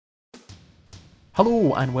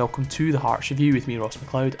Hello and welcome to the Hearts Review with me, Ross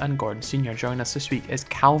McLeod, and Gordon Senior. Joining us this week is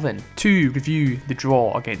Calvin to review the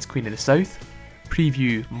draw against Queen of the South,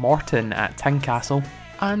 preview Morton at Tynecastle,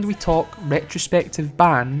 and we talk retrospective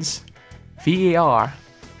bans, VAR,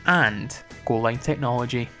 and goal line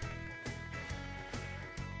technology.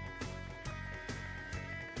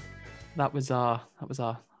 That was a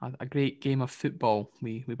great game of football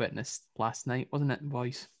we witnessed last night, wasn't it,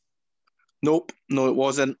 boys? Nope, no, it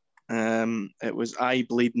wasn't. It was eye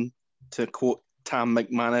bleeding, to quote Tam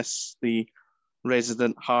McManus, the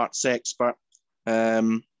resident Hearts expert.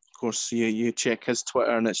 Of course, you check his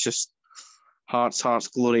Twitter and it's just Hearts,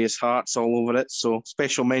 glorious Hearts all over it. So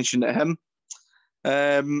special mention to him.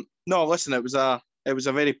 No, listen, it was a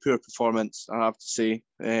very poor performance, I have to say.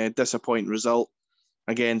 Disappointing result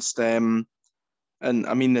against and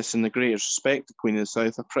I mean this in the greatest respect, the Queen of the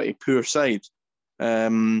South, a pretty poor side.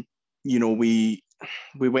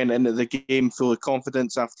 We went into the game full of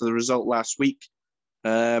confidence after the result last week,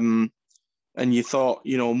 and you thought,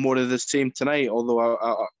 more of the same tonight. Although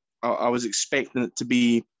I was expecting it to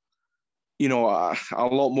be, a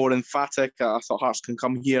lot more emphatic. I thought Hearts can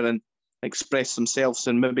come here and express themselves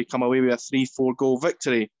and maybe come away with a 3-4 goal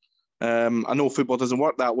victory. I know football doesn't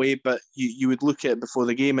work that way, but you would look at it before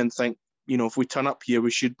the game and think, if we turn up here,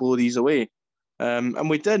 we should blow these away. And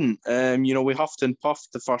we didn't. We huffed and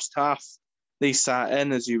puffed the first half. They sat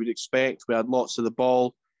in, as you would expect. We had lots of the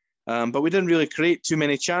ball, but we didn't really create too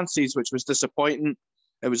many chances, which was disappointing.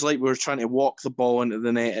 It was like we were trying to walk the ball into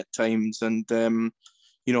the net at times, and and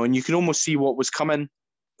you can almost see what was coming.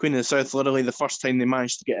 Queen of the South, literally the first time they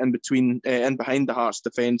managed to get in behind the Hearts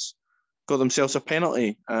defence, got themselves a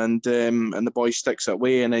penalty, and the boy sticks it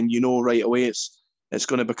away, and then right away it's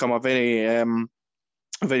going to become a very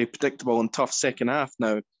predictable and tough second half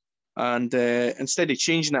now. And instead of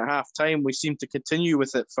changing at half time, we seemed to continue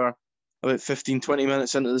with it for about 15, 20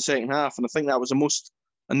 minutes into the second half. And I think that was the most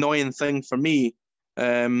annoying thing for me,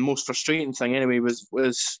 most frustrating thing anyway,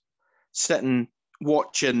 was sitting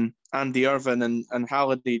watching Andy Irvine and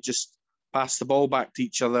Halliday just pass the ball back to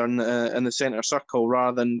each other in the centre circle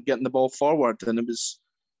rather than getting the ball forward. And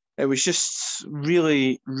it was just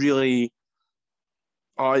really, really.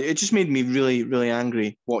 Oh, it just made me really, really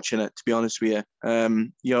angry watching it, to be honest with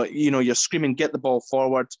you. You're screaming, get the ball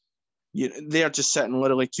forward. They're just sitting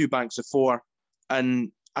literally two banks of four.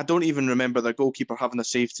 And I don't even remember their goalkeeper having a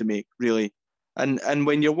save to make, really. And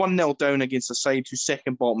when you're 1-0 down against a side who's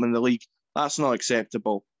second bottom in the league, that's not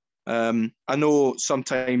acceptable. I know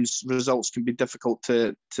sometimes results can be difficult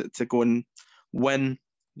to go and win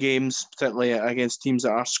games, particularly against teams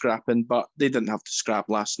that are scrapping, but they didn't have to scrap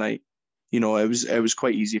last night. It was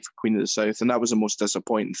quite easy for Queen of the South, and that was the most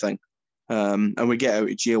disappointing thing. And we get out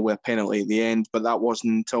of jail with a penalty at the end, but that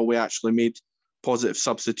wasn't until we actually made positive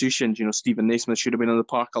substitutions. Stephen Naismith should have been in the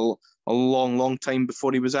park a long, long time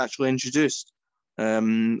before he was actually introduced.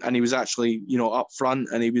 And he was actually, up front,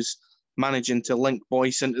 and he was managing to link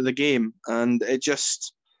Boyce into the game. And it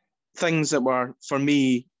just, things that were, for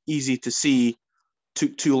me, easy to see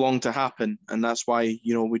took too long to happen. And that's why,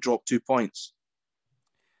 we dropped 2 points.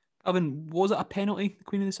 Calvin, was it a penalty, the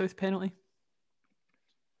Queen of the South penalty?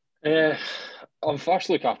 On first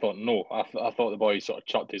look, I thought no. I thought the boy sort of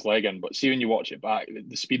chucked his leg in, but see when you watch it back,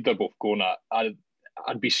 the speed they're both going at,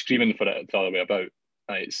 I'd be screaming for it the other way about.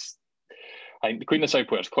 I think the Queen of the South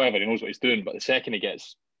player's clever; he knows what he's doing. But the second he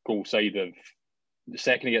gets goal side of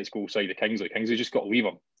Kingsley just got to leave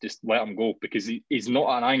him, just let him go, because he's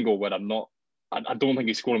not at an angle where I don't think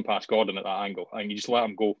he's scoring past Gordon at that angle. I think you just let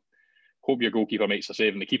him go. Hope your goalkeeper makes a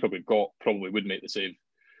save, and the keeper we've got probably would make the save.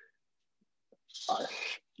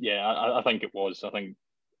 I think it was. I think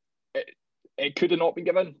it could have not been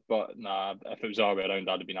given, but nah, if it was the other way around,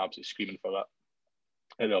 I'd have been absolutely screaming for that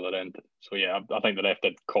at the other end. So yeah, I think the ref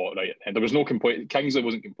did call it right. And there was no complaint. Kingsley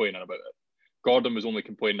wasn't complaining about it. Gordon was only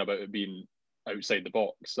complaining about it being outside the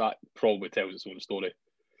box. That probably tells its own story.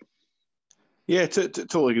 Yeah,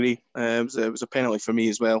 totally agree. It was a penalty for me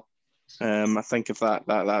as well. I think if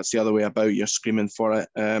that's the other way about, you're screaming for it.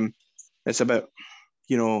 It's a bit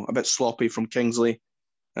sloppy from Kingsley.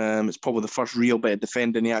 It's probably the first real bit of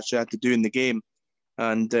defending he actually had to do in the game,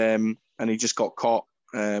 and he just got caught.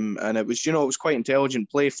 And it was quite intelligent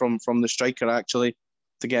play from the striker actually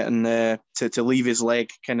to get in to leave his leg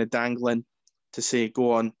kind of dangling to say,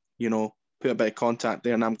 go on, put a bit of contact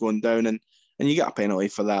there, and I'm going down, and you get a penalty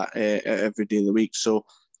for that every day of the week. So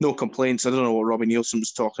no complaints. I don't know what Robbie Nielsen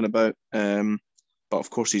was talking about, but of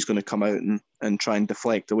course he's going to come out and try and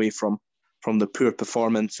deflect away from the poor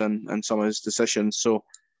performance and some of his decisions. So,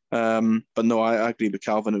 but no, I agree with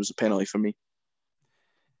Calvin. It was a penalty for me.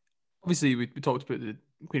 Obviously, we talked about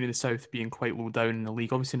Queen of the South being quite low down in the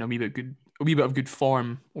league. Obviously, in a wee bit of good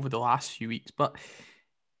form over the last few weeks. But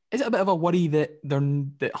is it a bit of a worry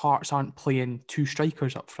that Hearts aren't playing two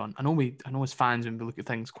strikers up front? I know as fans when we look at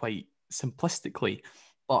things quite simplistically,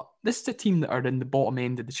 but this is a team that are in the bottom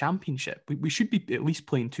end of the championship. We should be at least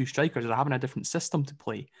playing two strikers or having a different system to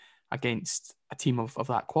play against a team of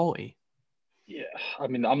that quality. Yeah, I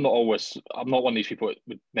mean, I'm not one of these people that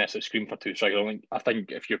would necessarily scream for two strikers. I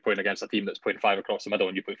think if you're playing against a team that's playing five across the middle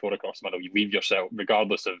and you play four across the middle, you leave yourself,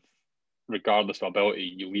 regardless of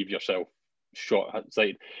ability, you leave yourself short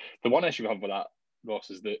outside. The one issue we have with that, Ross,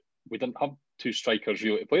 is that we didn't have two strikers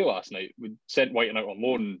really to play last night. We sent Whiting out on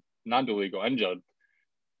loan. Nando got injured.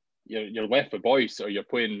 You're left with Boyce, or you're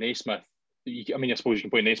playing Naismith. I suppose you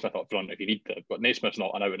can play Naismith up front if you need to, but Naismith's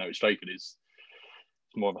not an out-and-out striker. He's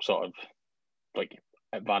more of a sort of like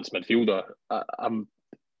advanced midfielder. I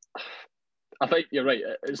think you're right.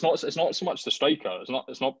 It's not so much the striker.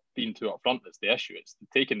 It's not being too up front that's the issue. It's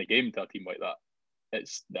taking the game to a team like that.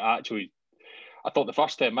 It's actually. I thought the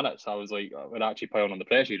first 10 minutes, I was like, we're actually piling on the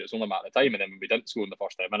pressure. It's only a matter of time. And then when we didn't score in the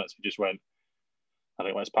first 10 minutes, we just went, I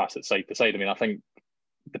think, let's pass it side to side. I mean, I think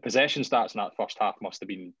the possession stats in that first half must have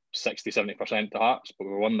been 60, 70% to Hearts, but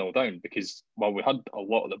we were 1-0 down because while we had a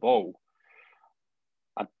lot of the ball,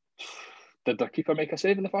 did their keeper make a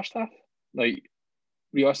save in the first half? Like,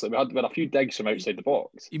 realistically, we had a few digs from outside the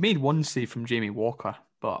box. He made one save from Jamie Walker,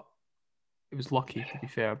 but it was lucky, to be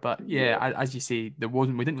fair. But yeah, as you say, we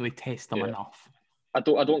didn't really test them enough. I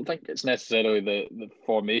don't think it's necessarily the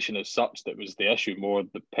formation as such that was the issue, more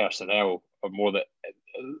the personnel, or more that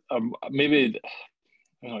maybe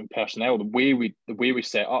personnel. The way we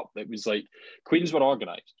set up, it was like Queens were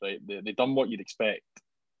organised, right? They done what you'd expect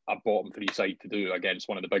a bottom three side to do against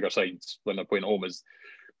one of the bigger sides when they're playing at home. Is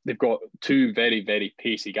they've got two very, very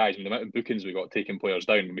pacey guys. I mean, the amount of bookings we got taking players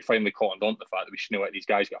down, and we finally caught on to the fact that we shouldn't let these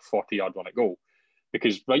guys get a 40-yard run at goal.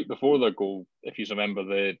 Because right before their goal, if you remember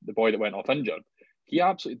the boy that went off injured, he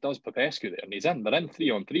absolutely does Popescu there, and they're in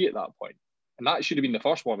 3-on-3 at that point. And that should have been the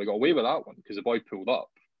first one. We got away with that one because the boy pulled up.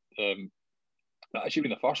 That should have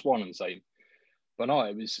been the first warning sign. But no,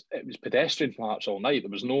 it was pedestrian from Hearts all night.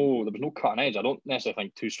 There was no cutting edge. I don't necessarily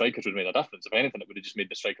think two strikers would have made a difference. If anything, it would have just made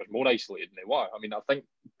the strikers more isolated than they were. I mean, I think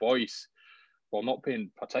Boyce, while not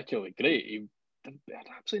playing particularly great, he had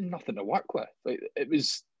absolutely nothing to work with. Like, it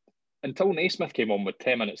was until Naismith came on with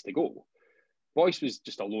 10 minutes to go. Boyce was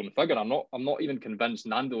just a lone figure. I'm not even convinced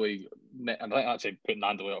Nandoli. I think actually putting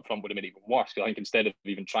Nandoli up front would have made it even worse. Because I think instead of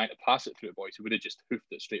even trying to pass it through to Boyce, he would have just hoofed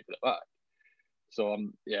it straight for the back. So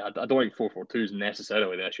I don't think 4-4-2 is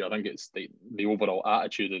necessarily the issue. I think it's the overall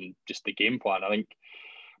attitude and just the game plan. I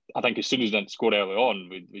think as soon as we didn't score early on,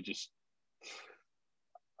 we just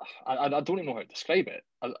I don't even know how to describe it.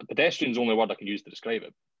 Pedestrian's the only word I can use to describe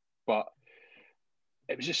it, but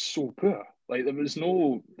it was just so poor. Like there was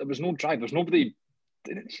no drive. There's nobody.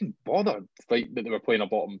 They didn't even bother like that they were playing a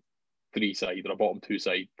bottom three side or a bottom two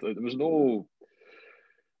side. There was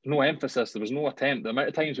no emphasis. There was no attempt. The amount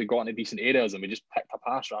of times we got into decent areas and we just picked a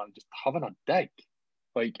pass around, just having a dig.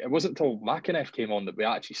 Like it wasn't until McInnes came on that we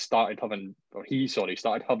actually started having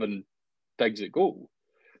digs at goal.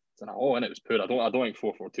 And it was poor. I don't think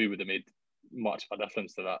 4-4-2 would have made much of a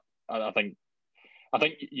difference to that. I think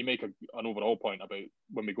you make an overall point about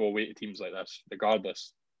when we go away to teams like this,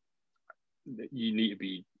 regardless, you need to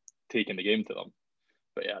be taking the game to them.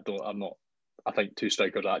 But yeah, I think two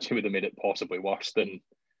strikers actually would have made it possibly worse than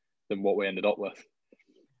what we ended up with.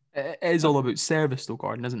 It is all about service though,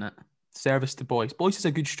 Gordon, isn't it? Service to Boyce. Boyce is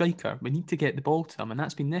a good striker. We need to get the ball to him, and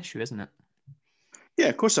that's been the issue, isn't it? Yeah,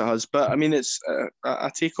 of course it has. But I mean, it's I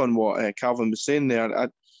take on what Calvin was saying there.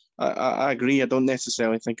 I agree. I don't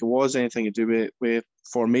necessarily think it was anything to do with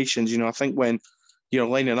formations. I think when you're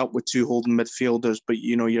lining up with two holding midfielders, but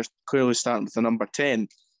you're clearly starting with the number 10.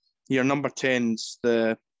 Your number 10's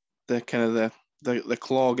the kind of the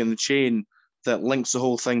clog in the chain that links the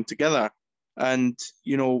whole thing together. And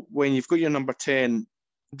when you've got your number 10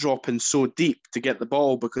 dropping so deep to get the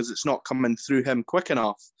ball because it's not coming through him quick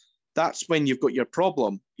enough, that's when you've got your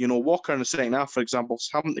problem. Walker in the second half, for example, is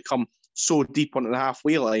having to come so deep onto the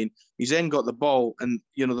halfway line. He's then got the ball and,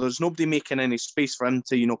 there's nobody making any space for him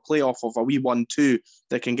to, play off of a wee 1-2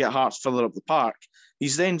 that can get Hearts further up the park.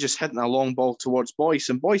 He's then just hitting a long ball towards Boyce,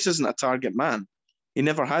 and Boyce isn't a target man. He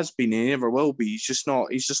never has been, and he never will be. He's just not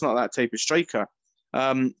that type of striker.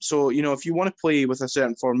 So, if you want to play with a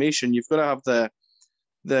certain formation, you've got to have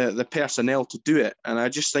the personnel to do it. And I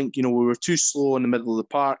just think, we were too slow in the middle of the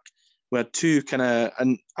park. We had two kind of,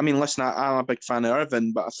 and I mean, listen, I'm a big fan of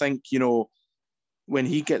Irvin, but I think, when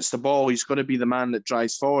he gets the ball, he's got to be the man that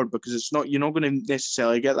drives forward, because you're not going to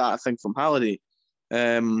necessarily get that, I think, from Halliday.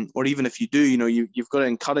 or even if you do, you've got to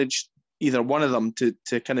encourage either one of them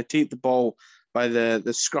to kind of take the ball by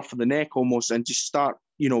the scruff of the neck almost and just start,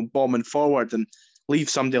 bombing forward and leave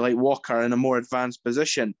somebody like Walker in a more advanced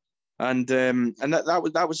position. And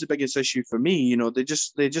that was the biggest issue for me. They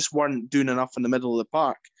just weren't doing enough in the middle of the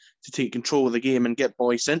park to take control of the game and get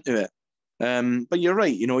Boyce into it. But you're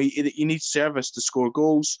right. He needs service to score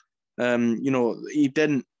goals. He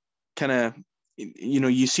didn't kind of,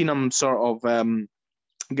 you seen him sort of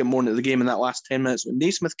get more into the game in that last 10 minutes when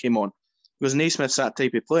Naismith came on. Because Naismith's that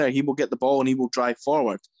type of player. He will get the ball and he will drive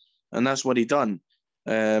forward. And that's what he done.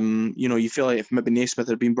 You feel like if maybe Naismith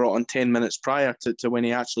had been brought on 10 minutes prior to when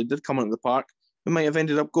he actually did come into the park, we might have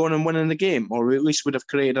ended up going and winning the game, or we at least would have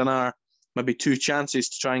created maybe 2 chances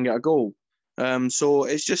to try and get a goal. So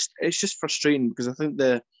it's just frustrating because I think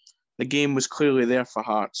the game was clearly there for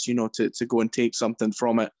Hearts, to go and take something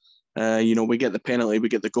from it. We get the penalty, we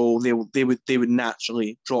get the goal. They would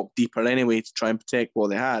naturally drop deeper anyway to try and protect what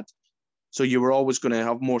they had. So you were always going to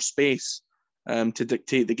have more space to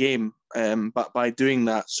dictate the game, but by doing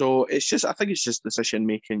that. So I think it's just decision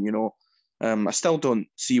making. I still don't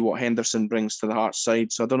see what Henderson brings to the Hearts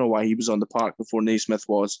side. So I don't know why he was on the park before Naismith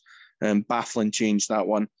was. Baffling change, that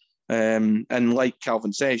one. And like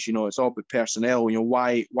Calvin says, it's all about personnel.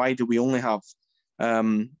 Why do we only have?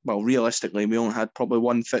 Realistically, we only had probably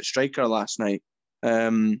one fit striker last night.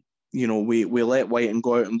 We let White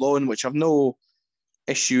go out on loan, which I've no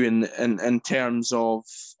issue in terms of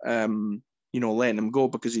letting him go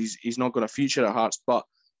because he's not got a future at Hearts. But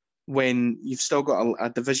when you've still got a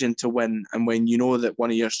division to win and when you know that one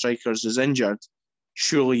of your strikers is injured,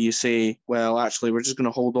 surely you say, well, actually, we're just going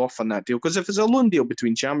to hold off on that deal. Because if it's a loan deal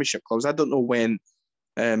between championship clubs, I don't know when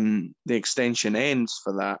the extension ends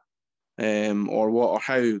for that, or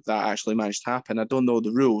how that actually managed to happen. I don't know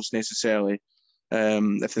the rules necessarily.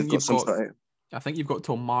 If they've got some sort of... I think you've got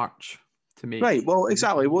till March to make. Right, well,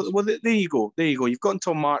 exactly. Well, there you go. You've got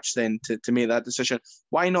until March then to make that decision.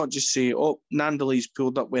 Why not just say, oh, Nandali's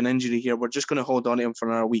pulled up with an injury here. We're just going to hold on to him for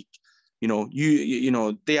another week. They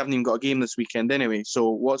haven't even got a game this weekend anyway.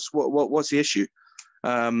 So what's the issue?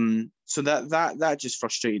 So that just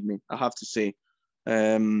frustrated me, I have to say.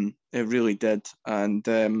 It really did. And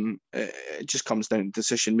it just comes down to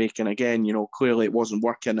decision making again. Clearly it wasn't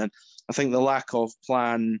working. And I think the lack of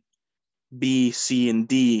plan B, C, and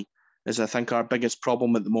D is, I think, our biggest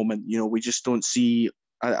problem at the moment. We just don't see,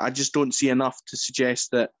 I just don't see enough to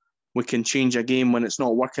suggest that we can change a game when it's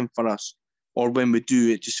not working for us. Or when we do,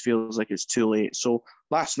 it just feels like it's too late. So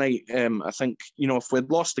last night, I think, if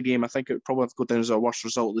we'd lost the game, I think it would probably have to go down as our worst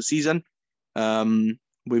result of the season.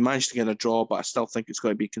 We managed to get a draw, but I still think it's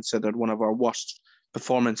going to be considered one of our worst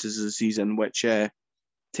performances of the season, which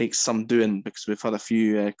takes some doing because we've had a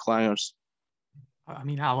few clangers. I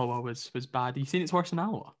mean, Alloa was bad. Are you saying it's worse than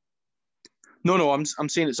Alloa? No, I'm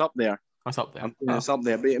saying it's up there. It's up there. It's up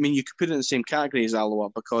there. But I mean, you could put it in the same category as Alloa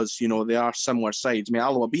because, they are similar sides. I mean,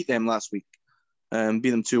 Alloa beat them last week,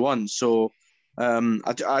 beat them 2-1. So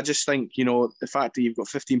I just think, the fact that you've got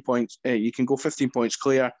 15 points, you can go 15 points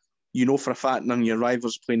clear. For a fact none of your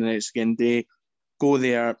rivals are playing the next game day. Go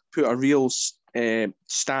there, put a real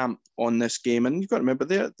stamp on this game. And you've got to remember,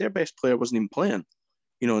 their best player wasn't even playing,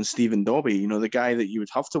 in Stephen Dobby, the guy that you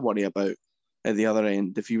would have to worry about at the other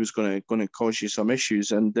end if he was going to cause you some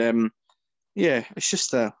issues. And it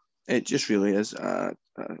just really is a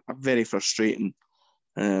very frustrating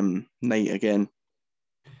night again.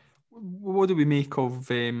 What do we make of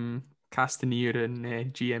Castanier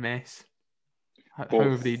and GMS? How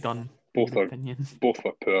have they done? Both were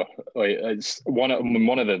poor. Like, it's one of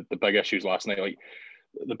the big issues last night. Like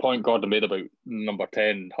the point Gordon made about number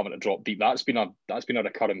 10 having to drop deep. That's been a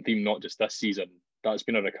recurring theme, not just this season. That's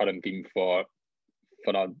been a recurring theme for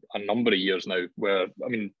a number of years now. Where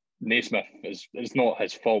Naismith is not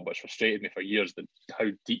his fault, but it's frustrated me for years that how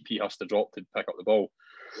deep he has to drop to pick up the ball.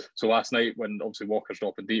 So last night, when obviously Walker's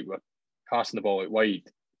dropping deep, we're passing the ball out wide,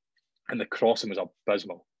 and the crossing was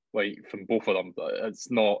abysmal. Like from both of them, I'm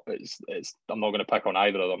not going to pick on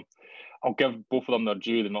either of them. I'll give both of them their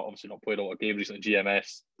due. They've obviously not played a lot of games recently.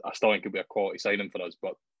 GMS, I still think it'll be a quality signing for us.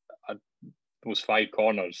 But those 5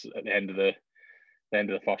 corners at the end of the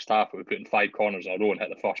first half, we were putting 5 corners in a row and hit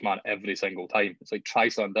the first man every single time. It's like try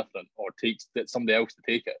something different or take somebody else to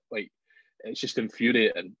take it. Like it's just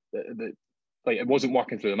infuriating. Like it wasn't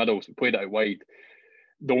working through the middle, so we played it out wide.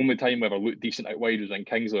 The only time we ever looked decent out wide was when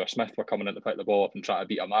Kingsley or Smith were coming in to pick the ball up and try to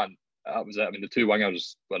beat a man. That was it. I mean, the 2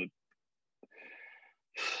 wingers were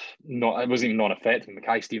not. It wasn't even non-effective.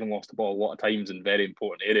 Mackay Stephen lost the ball a lot of times in very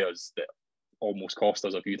important areas that almost cost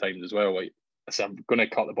us a few times as well. Like I said, I'm going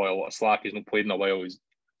to cut the boy a lot of slack. He's not played in a while. He's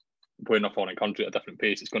playing a foreign country at a different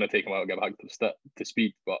pace. It's going to take him a while to get back to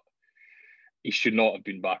speed, but he should not have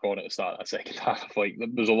been back on at the start of that second half. Like,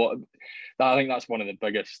 there's a lot. I think that's one of the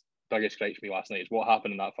biggest gripes for me last night, is what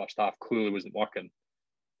happened in that first half clearly wasn't working.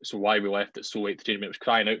 So why we left it so late to change him? It was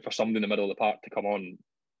crying out for somebody in the middle of the park to come on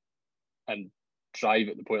and drive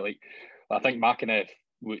at the point. Like, I think McInnes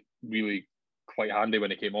looked really quite handy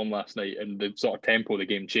when he came on last night, and the sort of tempo of the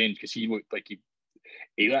game changed because he looked like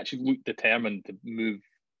he actually looked determined to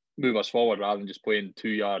move us forward rather than just playing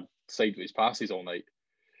 2-yard sideways passes all night.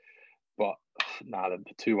 But the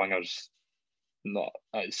two wingers, I'm not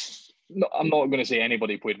going to say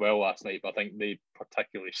anybody played well last night, but I think they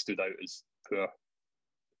particularly stood out as poor.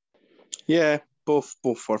 Yeah, both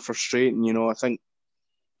were frustrating. You know, I think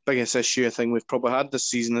biggest issue I think we've probably had this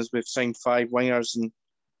season is we've signed 5 wingers and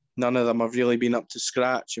none of them have really been up to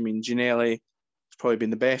scratch. I mean, Ginelli has probably been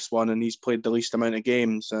the best one and he's played the least amount of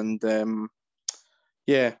games. And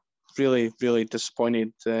really, really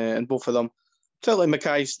disappointed in both of them. Particularly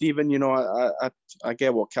Mackay Stephen, you know, I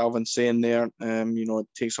get what Calvin's saying there. You know, it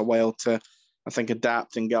takes a while to, I think,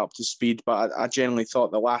 adapt and get up to speed. But I generally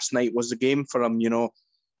thought that last night was the game for him. You know,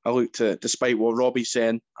 I looked at, despite what Robbie's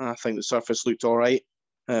saying, I think the surface looked all right.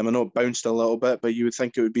 I know it bounced a little bit, but you would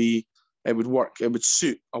think it would work. It would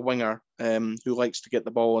suit a winger who likes to get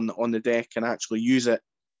the ball on the deck and actually use it.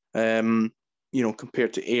 You know,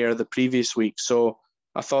 compared to Ayr the previous week. So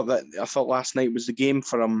I thought last night was the game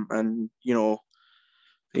for him, and you know,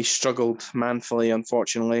 he struggled manfully,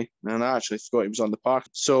 unfortunately, and I actually forgot he was on the park.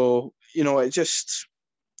 So, you know, it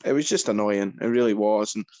was just annoying. It really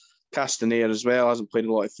was. And Castaneer as well hasn't played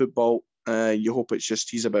a lot of football. You hope it's just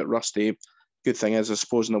he's a bit rusty. Good thing is, I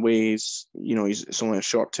suppose, in a way, it's only a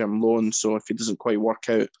short-term loan, so if he doesn't quite work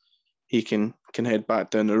out, he can head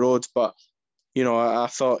back down the road. But, you know, I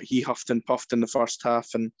thought he huffed and puffed in the first half,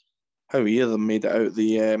 and how either of them made it out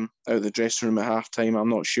the dressing room at halftime, I'm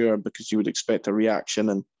not sure, because you would expect a reaction,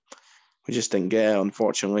 and we just didn't get it,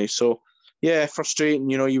 unfortunately. So, yeah, frustrating.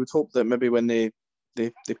 You know, you would hope that maybe when they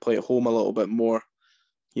play at home a little bit more,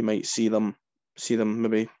 you might see them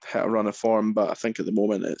maybe hit a run of form. But I think at the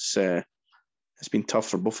moment it's been tough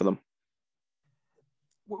for both of them.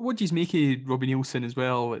 What do you make of Robbie Neilson as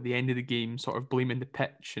well at the end of the game, sort of blaming the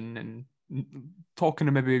pitch and talking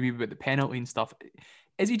to maybe about the penalty and stuff?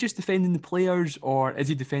 Is he just defending the players, or is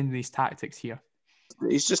he defending his tactics here?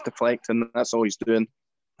 He's just deflecting. That's all he's doing.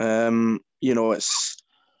 You know, it's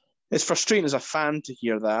frustrating as a fan to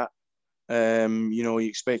hear that. You know, you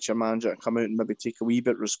expect your manager to come out and maybe take a wee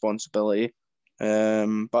bit of responsibility.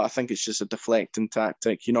 But I think it's just a deflecting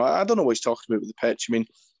tactic. You know, I don't know what he's talking about with the pitch. I mean,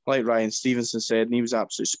 like Ryan Stevenson said, and he was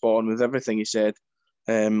absolutely spot on with everything he said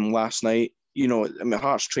last night. You know, I mean,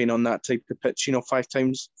 Hearts train on that type of pitch, you know, 5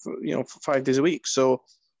 times, for 5 days a week. So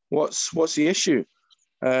what's the issue?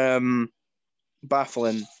 Baffling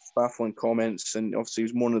comments, and obviously he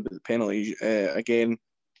was moaning about the penalty again.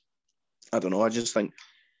 I don't know. I just think,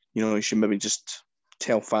 you know, you should maybe just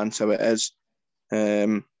tell fans how it is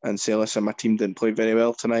and say, listen, my team didn't play very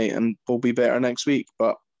well tonight and we'll be better next week.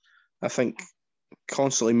 But I think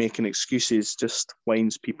constantly making excuses just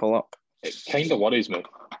winds people up. It kind of worries me.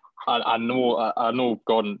 I know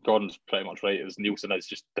Gordon's pretty much right, as Neilson is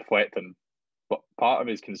just deflecting. But part of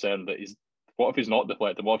me is concerned that what if he's not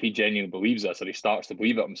deflecting? What if he genuinely believes this, or he starts to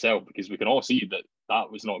believe it himself? Because we can all see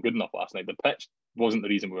that was not good enough last night. The pitch wasn't the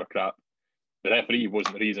reason we were crap. The referee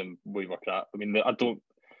wasn't the reason we were crap. I mean, I don't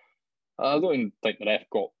even think the ref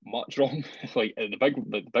got much wrong. Like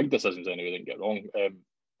the big decisions anyway didn't get wrong. As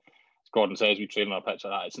Gordon says, we train on a pitch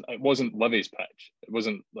like that. It wasn't Livy's pitch. It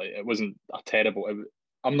wasn't a terrible.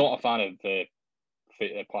 I'm not a fan of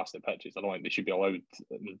plastic pitches. I don't think they should be allowed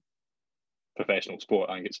in professional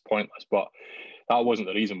sport. I think it's pointless. But that wasn't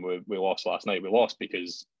the reason we lost last night. We lost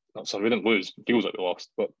because we didn't lose. It feels like we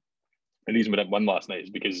lost, but the reason we didn't win last night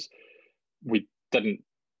is because we didn't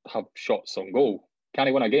have shots on goal. Can't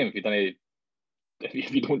you win a game if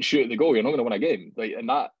you don't shoot at the goal? You're not going to win a game. Like, and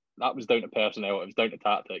that was down to personnel. It was down to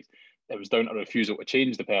tactics. It was down to a refusal to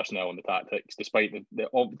change the personnel and the tactics, despite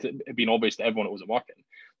it being obvious to everyone it wasn't working.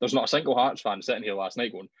 There's not a single Hearts fan sitting here last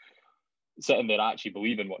night sitting there actually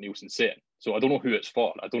believing what Neilson's saying. So I don't know who it's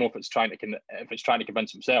for. I don't know if it's trying to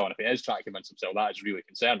convince himself, and if it is trying to convince himself, that is really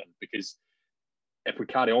concerning, because if we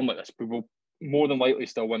carry on like this, we will more than likely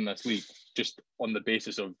still win this league, just on the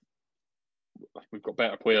basis of we've got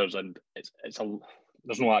better players and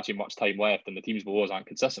there's not actually much time left and the teams below us aren't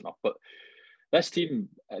consistent enough. But this team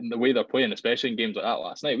and the way they're playing, especially in games like that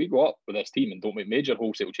last night, we go up with this team and don't make major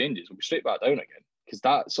wholesale changes, we'll be straight back down again. Because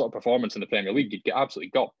that sort of performance in the Premier League, you'd get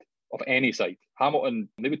absolutely gutted of any side. Hamilton,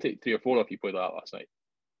 they would take 3 or 4 if you played that last night.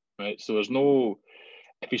 Right? So there's no...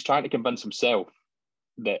 if he's trying to convince himself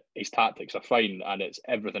that his tactics are fine and it's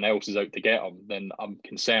everything else is out to get him, then I'm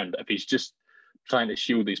concerned. If he's just trying to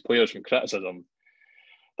shield these players from criticism,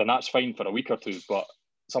 then that's fine for a week or two. But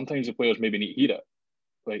sometimes the players maybe need to hear it.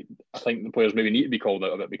 Like, I think the players maybe need to be called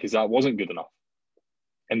out of it because that wasn't good enough.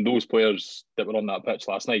 And those players that were on that pitch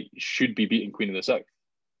last night should be beating Queen of the South.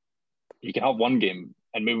 You can have one game,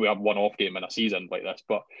 and maybe we have one off game in a season like this,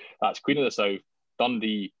 but that's Queen of the South,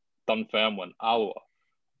 Dundee, Dunfermline, Alloa,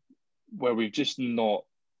 where we've just not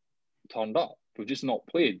turned up. We've just not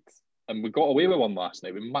played. And we got away with one last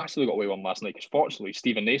night. We massively got away with one last night because fortunately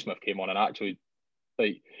Stephen Naismith came on and actually,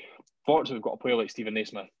 fortunately we've got a player like Stephen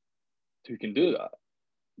Naismith who can do that.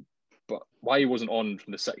 But why he wasn't on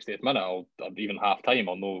from the 60th minute or even half time,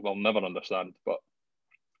 I'll never understand. But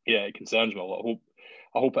yeah, it concerns me a lot.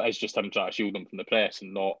 I hope it is just him trying to shield them from the press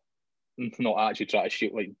and not actually try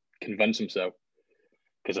to convince himself.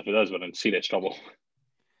 Because if it is, we're in serious trouble.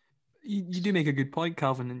 You do make a good point,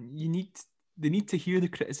 Calvin, and they need to hear the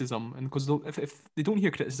criticism, and because if they don't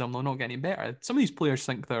hear criticism, they'll not get any better. Some of these players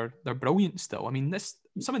think they're brilliant still. I mean,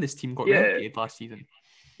 some of this team got relegated last season.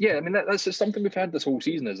 Yeah, I mean, that's just something we've had this whole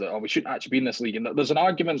season is that we shouldn't actually be in this league. And there's an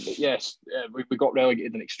argument that, yes, we got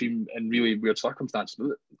relegated in extreme and really weird circumstances.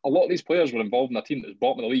 But a lot of these players were involved in a team that was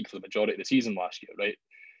bottom of the league for the majority of the season last year, right?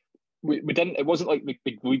 We didn't. It wasn't like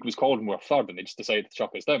the league was called and we were third and they just decided to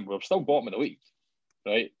chuck us down. We were still bottom of the league,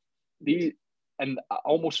 right? And I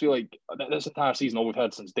almost feel like this entire season, all we've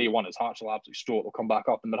had since day one is Hearts will absolutely stroke. They'll come back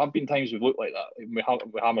up, and there have been times we've looked like that. We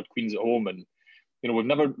hammered Queens at home, and we've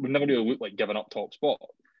never really looked like giving up top spot.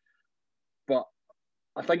 But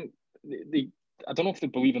I think I don't know if they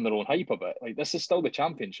believe in their own hype of it. Like, this is still the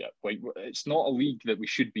Championship. Like, it's not a league that we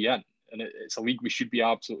should be in, and it's a league we should be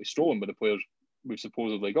absolutely strolling with the players we've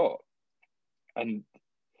supposedly got. And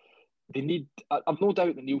they need. I've no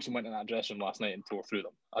doubt that Nielsen went in that dressing room last night and tore through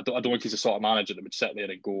them. I don't think he's the sort of manager that would sit there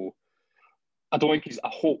and go. I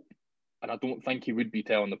hope, and I don't think he would be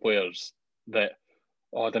telling the players that,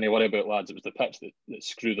 oh, don't worry about it, lads, it was the pitch that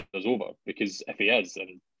screwed us over. Because if he is,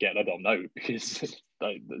 then get rid of him now, because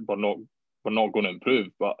we're not going to improve.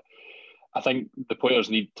 But I think the players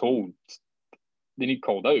need called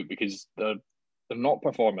out because they're not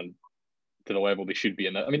performing to the level they should be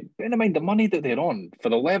in. I mean, bear in mind the money that they're on for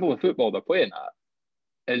the level of football they're playing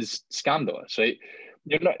at is scandalous, right?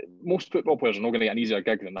 Most football players are not going to get an easier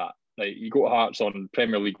gig than that. Like, you go to Hearts on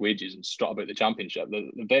Premier League wages and strut about the Championship.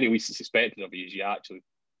 The very least that's expected of you is you actually,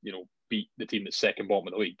 beat the team that's second bottom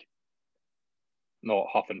of the league, not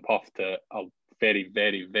huff and puff to a very,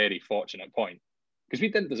 very, very fortunate point. Because we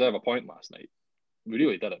didn't deserve a point last night. We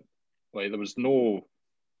really didn't. Like, there was at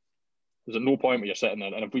no point where you're sitting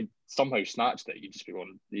there, and if we somehow snatched it, you just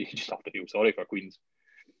have to feel sorry for Queens.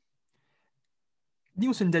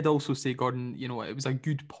 Nielsen did also say, Gordon, it was a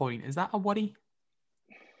good point. Is that a worry?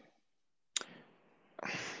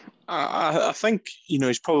 I think,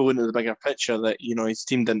 he's probably looking at the bigger picture that, his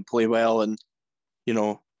team didn't play well and,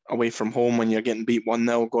 away from home when you're getting beat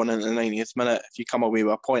 1-0 going into the 90th minute, if you come away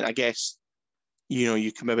with a point, I guess,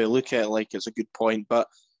 you can maybe look at it like it's a good point. But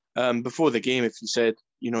before the game, if you said,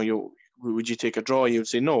 would you take a draw? You would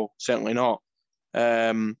say, no, certainly not.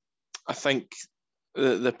 I think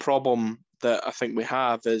the problem that I think we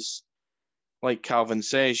have is, like Calvin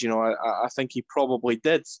says, I think he probably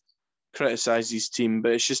did criticise his team,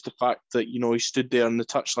 but it's just the fact that, he stood there on the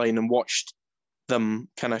touchline and watched them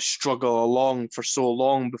kind of struggle along for so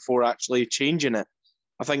long before actually changing it.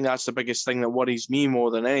 I think that's the biggest thing that worries me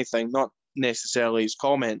more than anything, not necessarily his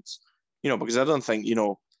comments, because I don't think,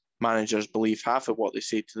 managers believe half of what they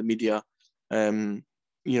say to the media, and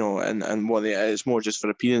what it's more just for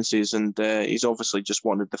appearances, and he's obviously just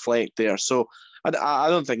wanting to deflect there. So I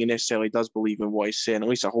don't think he necessarily does believe in what he's saying, at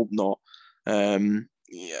least I hope not.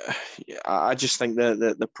 I just think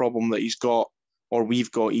that the problem that he's got, or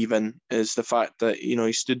we've got even, is the fact that,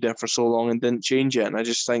 he stood there for so long and didn't change it. And I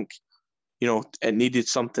just think, it needed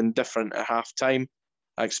something different at half time.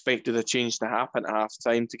 I expected a change to happen at half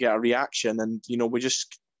time to get a reaction, and, we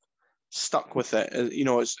just stuck with it.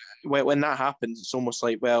 It's when that happens, it's almost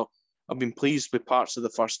like, well, I've been pleased with parts of the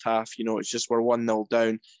first half. It's just we're 1-0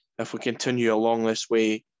 down. If we continue along this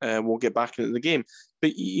way, we'll get back into the game.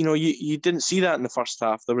 But you didn't see that in the first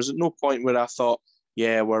half. There was no point where I thought,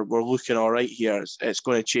 yeah, we're looking all right here. It's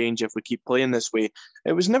going to change if we keep playing this way.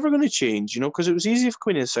 It was never going to change, because it was easy for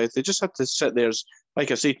Queen of the South. They just had to sit there,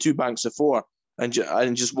 like I say, 2 banks of 4, and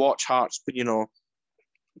just watch Hearts,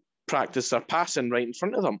 practice their passing right in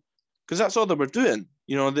front of them. Because that's all they were doing.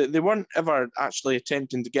 They weren't ever actually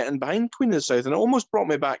attempting to get in behind Queen of the South. And it almost brought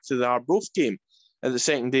me back to the Arbroath game at the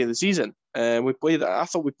second day of the season. I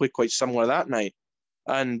thought we played quite similar that night.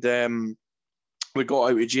 and we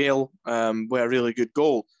got out of jail with a really good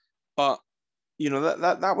goal. But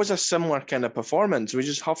that was a similar kind of performance. We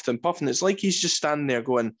just huffed and puffed, and it's like he's just standing there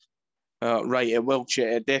going, right,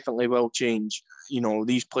 it definitely will change.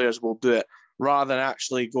 These players will do it, rather than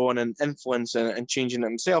actually going and influencing it and changing it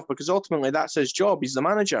himself, because ultimately that's his job. He's the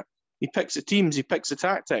manager. He picks the teams, he picks the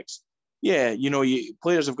tactics. Yeah,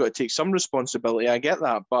 players have got to take some responsibility. I get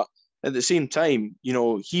that, but at the same time,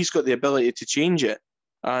 he's got the ability to change it,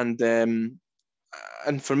 and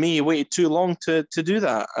for me, he waited too long to do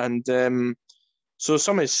that, and so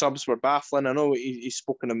some of his subs were baffling. I know he's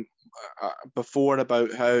spoken before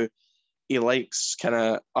about how he likes kind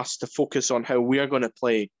of us to focus on how we're going to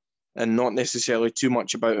play, and not necessarily too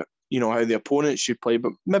much about how the opponents should play.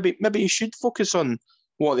 But maybe you should focus on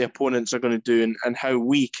what the opponents are going to do, and how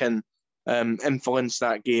we can influence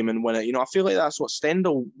that game and win it. I feel like that's what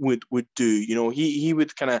Stendhal would do. He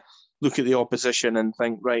would kind of look at the opposition and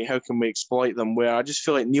think, right, how can we exploit them? Where I just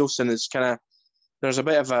feel like Nielsen is kind of, there's a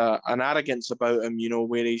bit of an arrogance about him,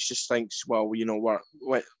 where he just thinks, well,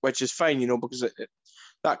 which is fine, because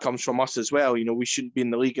that comes from us as well. We shouldn't be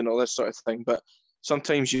in the league and all this sort of thing. But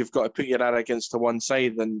sometimes you've got to put your arrogance to one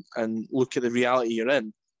side and look at the reality you're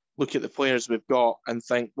in, look at the players we've got and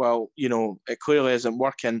think, well, it clearly isn't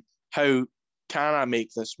working. How can I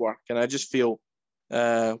make this work? And I just feel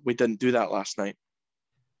we didn't do that last night.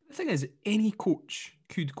 The thing is, any coach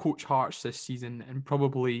could coach Hearts this season and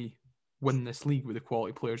probably win this league with the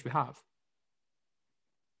quality players we have.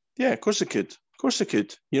 Yeah, of course they could. Of course they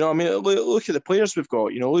could. Look at the players we've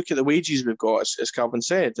got. Look at the wages we've got, as Calvin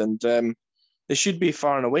said, and they should be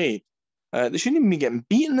far and away. They shouldn't even be getting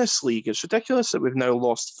beaten this league. It's ridiculous that we've now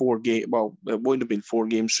lost 4 games. Well, it wouldn't have been 4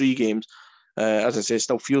 games, 3 games. As I say, it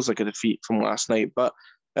still feels like a defeat from last night. But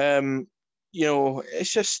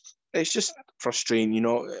it's just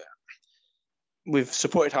frustrating. We've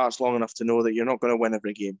supported Hearts long enough to know that you're not going to win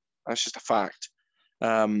every game. That's just a fact.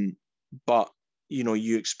 But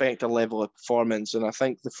you expect a level of performance, and I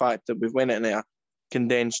think the fact that we've went in a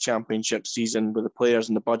condensed championship season with the players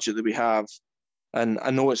and the budget that we have, and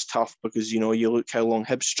I know it's tough because you look how long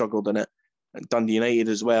Hibs struggled in it, and Dundee United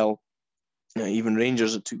as well. Even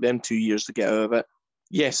Rangers, it took them 2 years to get out of it.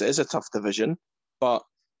 Yes, it is a tough division, but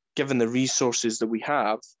given the resources that we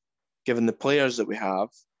have, given the players that we have,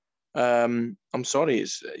 I'm sorry,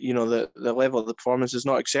 it's the level of the performance is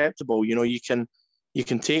not acceptable. You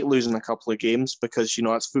can take losing a couple of games because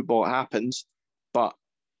it's football, it happens, but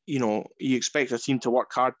you expect a team to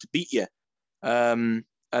work hard to beat you. And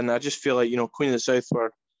I just feel like Queen of the South were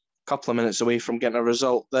a couple of minutes away from getting a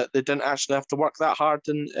result that they didn't actually have to work that hard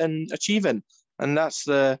in achieving, and I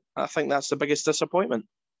think that's the biggest disappointment.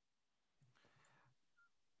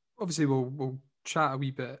 Obviously, we'll chat a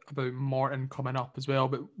wee bit about Morton coming up as well,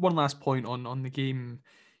 but one last point on the game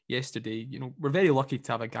yesterday. We're very lucky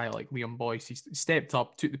to have a guy like Liam Boyce. He stepped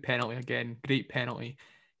up, took the penalty again, great penalty.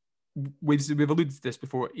 We've alluded to this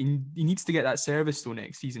before. He needs to get that service though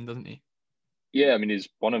next season, doesn't he? Yeah, I mean, he's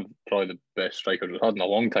one of probably the best strikers we've had in a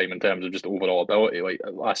long time in terms of just overall ability. Like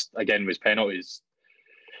last, again, with penalties,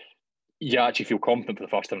 you actually feel confident for the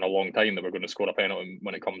first time in a long time that we're going to score a penalty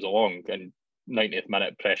when it comes along. And 90th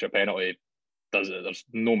minute pressure penalty does it. There's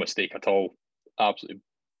no mistake at all. Absolutely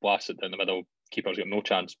blasted down the middle. Keeper's got no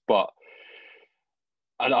chance. But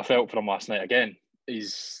I felt for him last night again.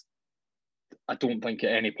 I don't think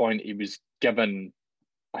at any point he was given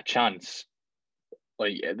a chance.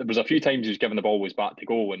 Like there was a few times he was given the ball was back to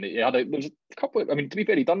goal, and there was a couple. I mean, to be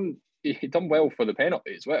fair, he done well for the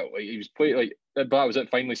penalty as well. Like he was playing like that was it.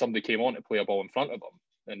 Finally, somebody came on to play a ball in front of him,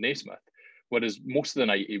 and Naismith. Whereas most of the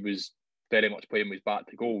night he was very much playing with his back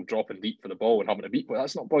to goal, dropping deep for the ball and having a beat. But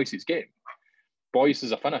that's not Boyce's game. Boyce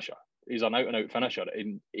is a finisher. He's an out-and-out finisher,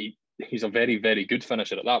 and he's a very, very good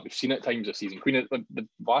finisher at that. We've seen it at times this season. The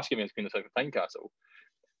last game against Queen of the South of Tynecastle,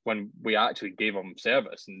 when we actually gave him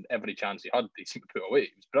service and every chance he had, he seemed to put away.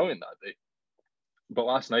 He was brilliant that day. But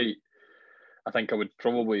last night, I think I would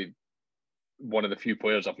probably one of the few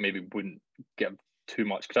players I maybe wouldn't give too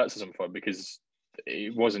much criticism for because he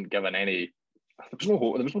wasn't given any. There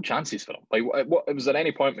was no chances for him. Like, what? It was at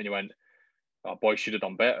any point when you went, "Oh, boy, should have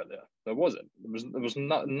done better there." There wasn't. There was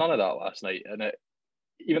none of that last night, and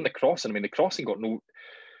even the crossing. I mean, the crossing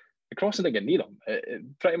didn't get near him.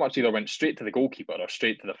 It pretty much either went straight to the goalkeeper or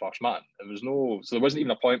straight to the first man. So there wasn't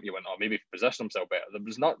even a point where you went, "Oh, maybe he positioned himself better." There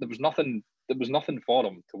was nothing for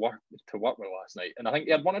him to work with last night. And I think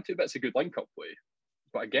he had one or two bits of good link-up play,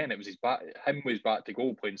 but again, it was him with his back to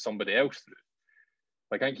goal playing somebody else through.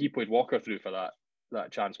 Like I think he played Walker through for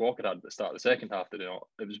that chance Walker had at the start of the second half. Did he not?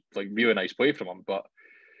 It was like really nice play from him, but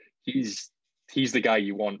he's he's the guy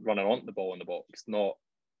you want running onto the ball in the box, not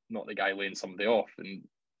the guy laying somebody off. And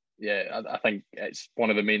yeah, I think it's one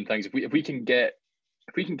of the main things. If we can get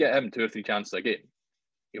him 2 or 3 chances a game,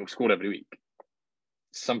 he'll score every week.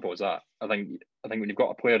 Simple as that. I think when you've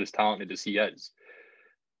got a player as talented as he is,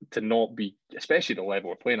 to not be, especially the level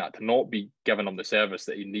we're playing at, to not be giving him the service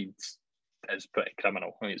that he needs is pretty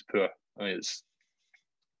criminal. I mean, it's poor. I mean, it's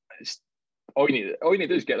all you need to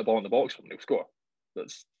do is get the ball in the box and he'll score.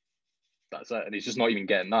 That's it. And he's just not even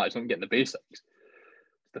getting that. He's not getting the basics,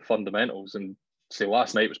 the fundamentals. And say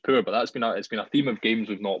last night was poor, but it's been a theme of games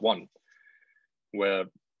we've not won, where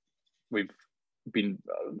we've been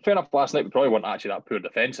fair enough. Last night we probably weren't actually that poor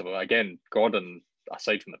defensively. Again, Gordon,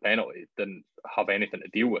 aside from the penalty, didn't have anything to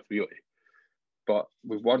deal with really. But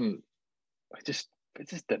we weren't. It just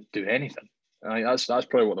didn't do anything. I mean, that's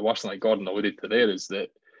probably what the worst thing, like Gordon alluded to there, is that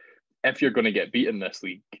if you're going to get beaten this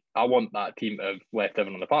league, I want that team to have left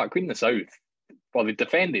everyone on the park. Queen of the South, well, they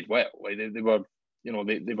defended well. Like they were,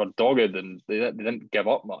 they were dogged and they didn't give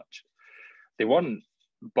up much. They weren't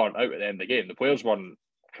burnt out at the end of the game. The players weren't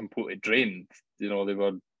completely drained. They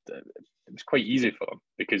were. It was quite easy for them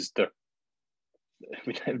because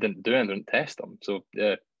we didn't do anything, didn't test them. So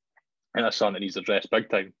yeah, and that's something that needs addressed big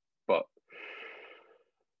time. But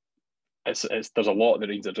there's a lot that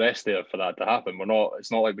needs addressed there for that to happen.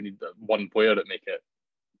 It's not like we need one player to make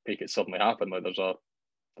it suddenly happen. Like there's a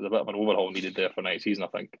bit of an overhaul needed there for next season, I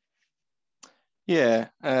think. Yeah,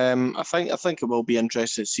 I think it will be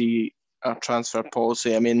interesting to see our transfer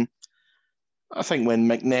policy. I mean, I think when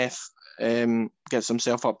McNeff gets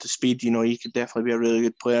himself up to speed, he could definitely be a really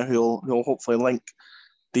good player who'll hopefully link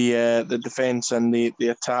the defence and the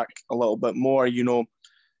attack a little bit more,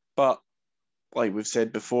 But like we've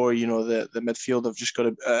said before, the midfield have just got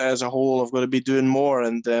to, as a whole, have got to be doing more,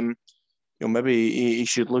 and maybe he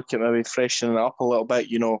should look at maybe freshening it up a little bit,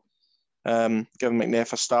 giving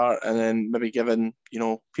McNeff a start, and then maybe giving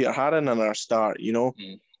Peter Harron another start.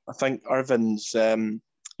 I think Irvin's,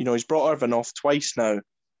 he's brought Irvin off twice now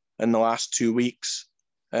in the last 2 weeks.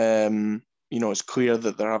 It's clear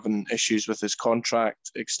that they're having issues with his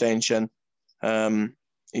contract extension.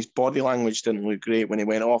 His body language didn't look great when he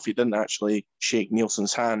went off. He didn't actually shake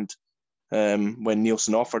Nielsen's hand when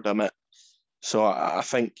Nielsen offered him it. So I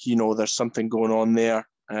think, there's something going on there.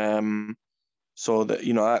 So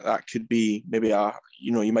that, that could be maybe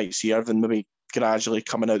you might see Irvin maybe gradually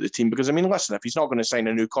coming out of the team. Because, I mean, listen, if he's not going to sign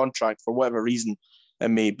a new contract for whatever reason it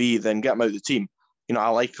may be, then get him out of the team. I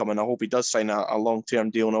like him and I hope he does sign a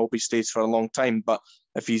long-term deal and I hope he stays for a long time. But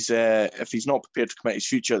if he's not prepared to commit his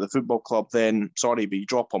future at the football club, then sorry, but you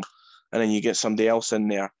drop him and then you get somebody else in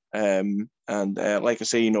there. Like I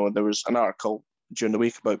say, there was an article during the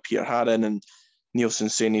week about Peter Harron and Nielsen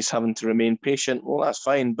saying he's having to remain patient. Well, that's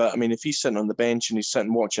fine. But I mean, if he's sitting on the bench and he's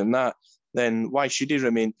sitting watching that, then why should he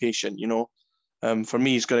remain patient? For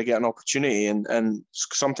me, he's got to get an opportunity and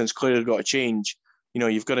something's clearly got to change.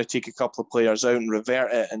 You've got to take a couple of players out and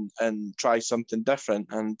revert it and try something different.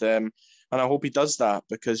 And I hope he does that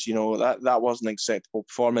because, that wasn't an acceptable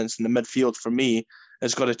performance. And the midfield, for me,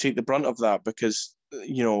 has got to take the brunt of that because,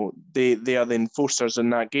 they are the enforcers in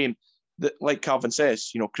that game. Like Calvin says,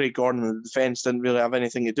 Craig Gordon and the defence didn't really have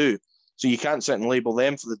anything to do. So you can't sit and label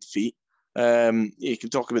them for the defeat. You can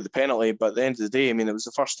talk about the penalty, but at the end of the day, I mean, it was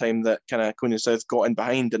the first time that kind of Queen of South got in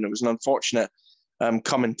behind and it was an unfortunate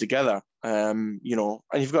coming together. And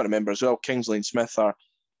you've got to remember as well, Kingsley and Smith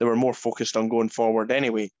they were more focused on going forward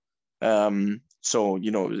anyway. So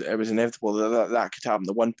it was inevitable that could happen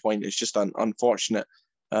at one point. It's just unfortunate.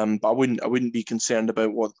 But I wouldn't be concerned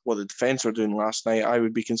about what the defence were doing last night. I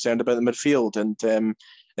would be concerned about the midfield, and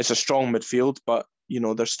it's a strong midfield, but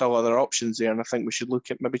there's still other options there, and I think we should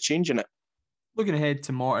look at maybe changing it. Looking ahead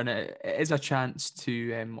to Morton, it is a chance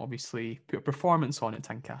to obviously put a performance on at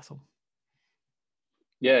Tynecastle.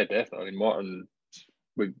 Yeah, definitely. I mean, Morton,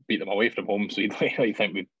 we beat them away from home, so you'd like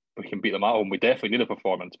think we can beat them at home. We definitely need a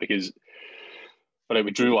performance because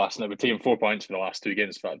we drew last night. We've taken 4 points from the last 2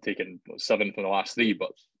 games, in fact, taken 7 from the last 3,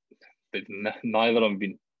 but neither of them have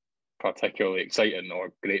been particularly exciting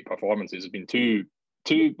or great performances. It's been two,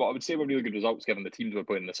 but I would say were really good results given the teams we're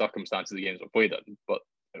playing, the circumstances of the games we played in, but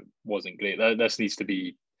it wasn't great. This needs to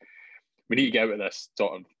be, we need to get out of this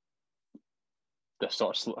sort of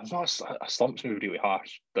slump's maybe really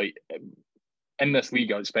harsh. Like in this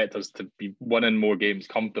league, I expect us to be winning more games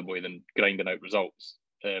comfortably than grinding out results.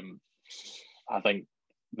 I think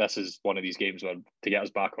this is one of these games where to get us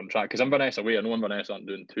back on track, because Inverness away, I know Inverness aren't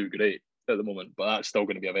doing too great at the moment, but that's still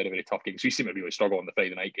going to be a very, very tough game because we seem to really struggle on the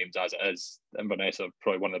Friday night games as it is. Inverness are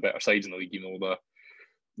probably one of the better sides in the league, even though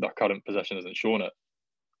their current position isn't showing it.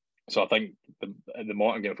 So I think the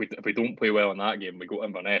Morton game, if we don't play well in that game, we go to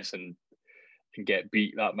Inverness and get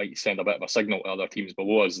beat. That might send a bit of a signal to other teams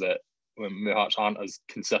below us that when the Hearts aren't as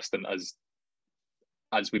consistent as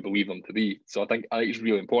we believe them to be. So I think it's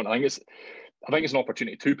really important. I think it's an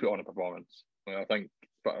opportunity to put on a performance. I think,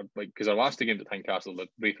 but like because our last two games at Tynecastle, the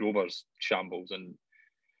Wraith Rovers shambles, and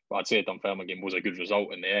I'd say the Dunfermline game was a good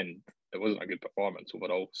result in the end. It wasn't a good performance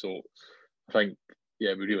overall. So I think,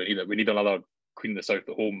 yeah, we really need it. We need another Queen of the South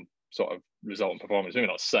at home sort of result and performance. Maybe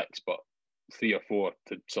not 6, but 3 or 4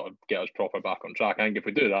 to sort of get us proper back on track. I think if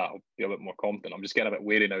we do that, I'll be a bit more confident. I'm just getting a bit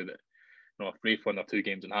wary now that, if Wraith won their 2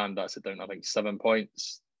 games in hand, that's it down, I think, 7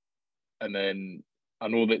 points. And then I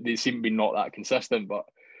know that they seem to be not that consistent, but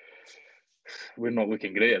we're not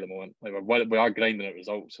looking great at the moment. Like we are grinding at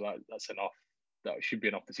results, so that's enough. That should be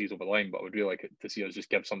enough to see us over the line. But I would really like to see us just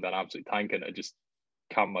give something an absolute tank and to just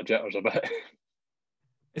calm my jitters a bit.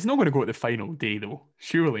 It's not going to go at the final day, though.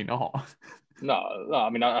 Surely not. No. I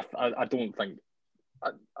mean, I don't think.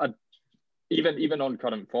 Even on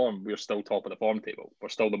current form, we're still top of the form table. We're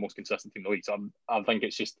still the most consistent team in the league. So I think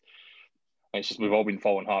it's just we've all been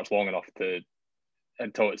following Hearts long enough to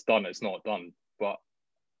until it's done, it's not done. But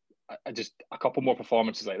I just a couple more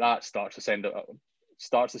performances like that starts to send a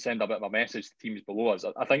bit of a message to teams below us.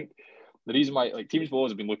 I think the reason why teams below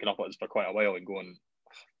us have been looking up at us for quite a while and going,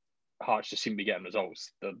 Hearts just seem to be getting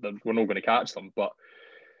results. We're not going to catch them. But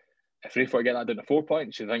if Wraith were to get that down to 4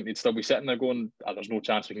 points, you think they'd still be sitting there going, there's no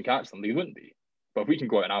chance we can catch them. They wouldn't be. But if we can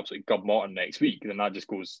go out and absolutely gub Morton next week, then that just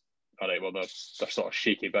goes, all right, well, they're sort of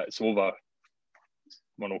shaky bits over.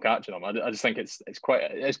 We're not catching them. I just think it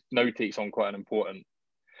now takes on quite an important,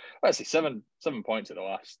 let's say 7 points at the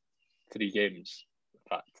last 3 games.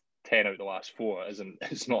 In fact, 10 out of the last 4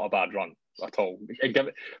 it's not a bad run at all.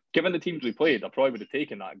 And given the teams we played, I probably would have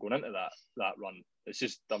taken that going into that run. It's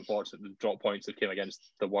just unfortunate the drop points that came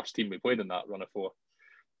against the worst team we played in that run of 4.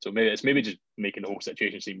 So maybe just making the whole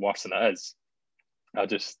situation seem worse than it is. I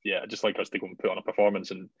just like us to go and put on a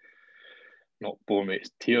performance and not bore me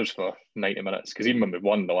to tears for 90 minutes. Because even when we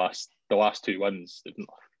won the last 2 wins, there's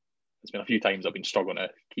been a few times I've been struggling to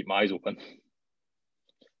keep my eyes open.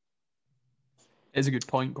 It's a good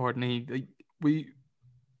point, Gordon.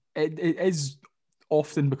 It is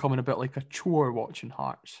often becoming a bit like a chore watching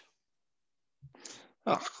Hearts.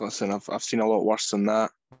 Oh, listen, I've seen a lot worse than that.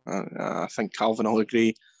 I think Calvin will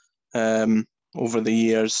agree. Over the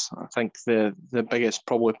years, I think the biggest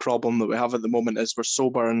probably problem that we have at the moment is we're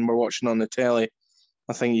sober and we're watching on the telly.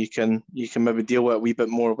 I think you can maybe deal with it a wee bit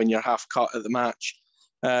more when you're half cut at the match.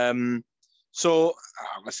 So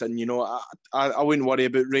listen, I wouldn't worry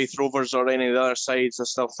about Wraith Rovers or any of the other sides. I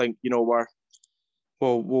still think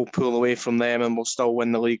we'll pull away from them and we'll still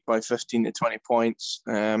win the league by 15 to 20 points.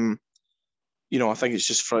 I think it's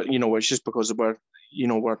just it's just because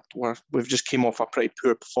we've just came off a pretty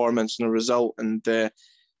poor performance and a result, and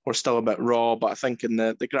we're still a bit raw. But I think in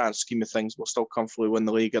the grand scheme of things, we'll still comfortably win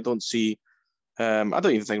the league. I don't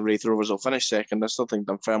even think Wraith Rovers will finish second. I still think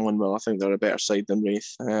Dunfermline will. I think they're a better side than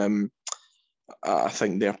Wraith. I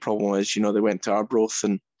think their problem is, they went to Arbroath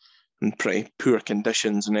and in pretty poor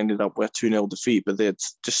conditions and ended up with a 2-0 defeat, but they had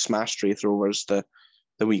just smashed Wraith Rovers the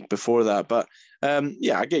week before that. But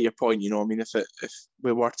I get your point. If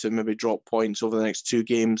we were to maybe drop points over the next 2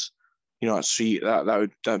 games, that's 3. That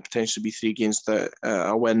would potentially be 3 games that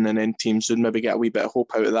a win, and then teams would maybe get a wee bit of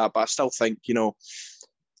hope out of that. But I still think,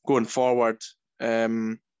 going forward,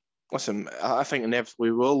 listen, I think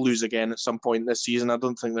inevitably we will lose again at some point this season. I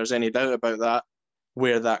don't think there's any doubt about that.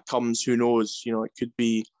 Where that comes, who knows? It could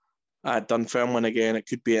be at Dunfermline again. It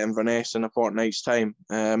could be at Inverness in a fortnight's time.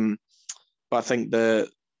 But I think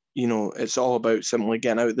it's all about simply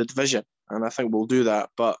getting out of the division, and I think we'll do that.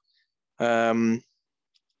 But I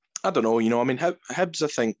don't know. Hibs, I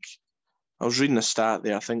think I was reading a stat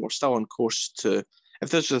there. I think we're still on course to, if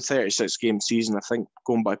this was a 36-game season, I think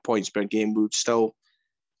going by points per game, we would still,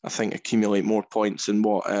 I think, accumulate more points than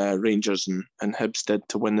what Rangers and Hibs did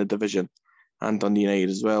to win the division, and Dundee United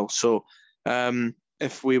as well. So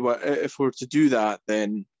if we were to do that,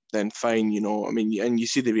 then fine. And you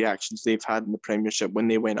see the reactions they've had in the Premiership when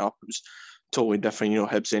they went up. It was totally different.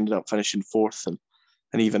 Hibs ended up finishing 4th,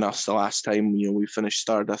 and even us the last time, we finished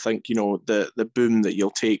 3rd. I think, the boom that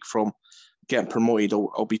you'll take from getting promoted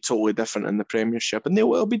will be totally different in the Premiership, and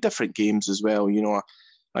it'll be different games as well.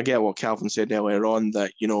 I get what Calvin said earlier on,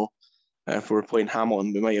 that, if we were playing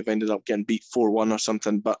Hamilton, we might have ended up getting beat 4-1 or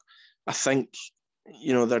something, but I think,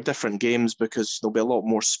 they're different games because there'll be a lot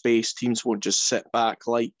more space. Teams won't just sit back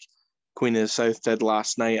like Queen of the South did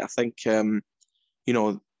last night. I think,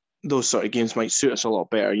 those sort of games might suit us a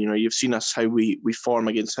lot better. You've seen us how we form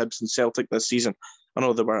against Hibs and Celtic this season. I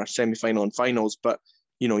know there were semi-final and finals, but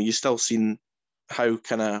you still seen how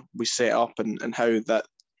kind of we set up and how that,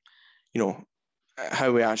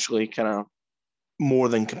 how we actually kind of more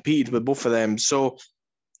than competed with both of them. So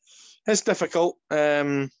it's difficult.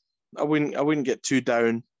 I wouldn't get too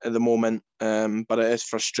down at the moment, but it is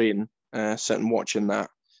frustrating sitting watching that.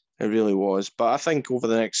 It really was. But I think over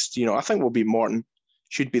the next, I think we'll beat Morton.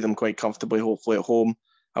 Should beat them quite comfortably, hopefully at home.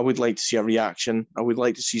 I would like to see a reaction. I would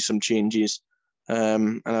like to see some changes.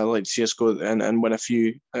 And I'd like to see us go and win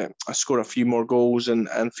score a few more goals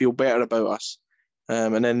and feel better about us.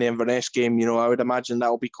 And then the Inverness game, I would imagine that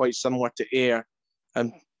will be quite similar to Ayr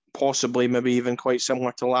and possibly maybe even quite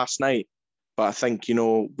similar to last night. But I think,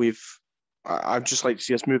 I'd just like to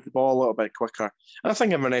see us move the ball a little bit quicker. And I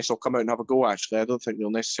think Inverness will come out and have a go, actually. I don't think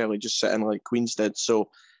they'll necessarily just sit in like Queens did. So,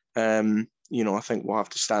 I think we'll have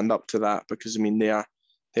to stand up to that because,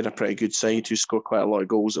 they're a pretty good side who score quite a lot of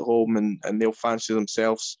goals at home and they'll fancy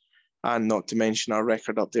themselves. And not to mention our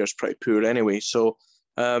record up there is pretty poor anyway. So,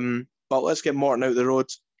 but let's get Morton out the road,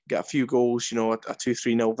 get a few goals, a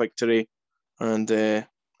 2-3-0 victory, and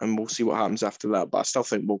we'll see what happens after that. But I still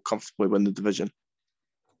think we'll comfortably win the division.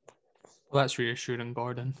 Well, that's reassuring,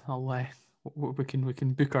 Gordon. We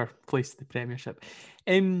can book our place to the Premiership.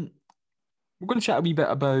 We're going to chat a wee bit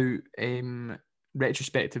about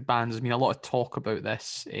retrospective bans. A lot of talk about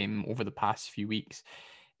this over the past few weeks.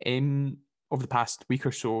 Over the past week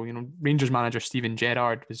or so, Rangers manager Steven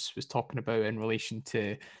Gerrard was talking about in relation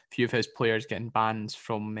to a few of his players getting bans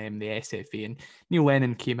from the SFA. And Neil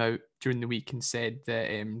Lennon came out during the week and said that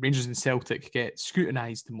Rangers and Celtic get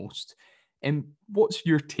scrutinised the most. What's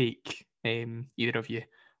your take, either of you,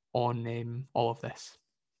 on all of this?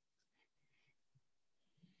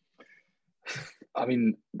 They're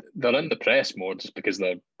in the press more just because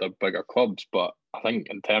they're bigger clubs, but I think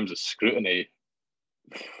in terms of scrutiny,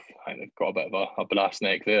 I think they've got a bit of a brass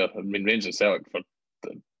neck there. Rangers and Celtic for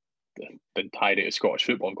the entirety of Scottish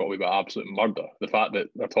football have got away with absolute murder. The fact that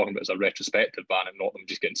they're talking about it as a retrospective ban and not them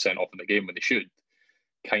just getting sent off in the game when they should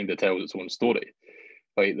kind of tells its own story.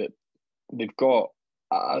 Like that, they've got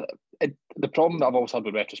the problem that I've always had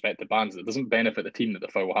with retrospective bans is it doesn't benefit the team that the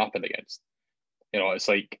foul happened against. It's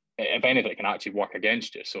like, if anything, it can actually work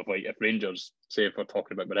against you. So if Rangers, say if we're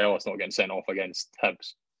talking about Morelos not getting sent off against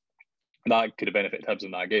Hibs, that could have benefited Hibs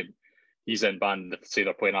in that game. He's then banned if, say,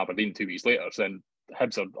 they're playing Aberdeen 2 weeks later. So then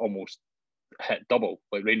Hibs are almost hit double.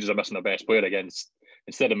 Like Rangers are missing their best player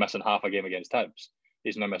instead of missing half a game against Hibs,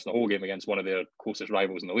 he's now missing the whole game against one of their closest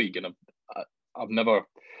rivals in the league. And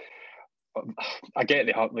I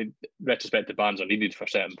get retrospective bans are needed for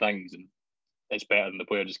certain things, and it's better than the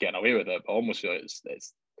player just getting away with it. But almost feel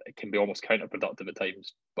it can be almost counterproductive at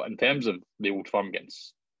times. But in terms of the Old Firm getting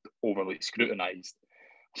overly scrutinised,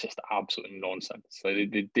 it's just absolute nonsense. Like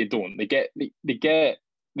they don't. They get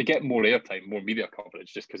more airtime, more media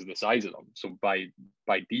coverage just because of the size of them. So by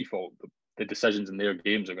default, the decisions in their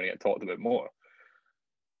games are going to get talked about more.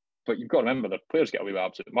 But you've got to remember the players get away with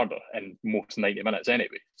absolute murder in most 90 minutes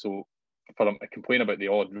anyway. So for them to complain about the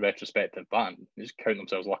odd retrospective ban, they just count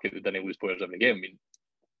themselves lucky that they didn't lose players every game.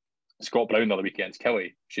 Scott Brown the other week against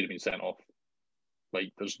Kelly should have been sent off.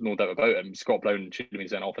 Like, there's no doubt about it. Scott Brown should have been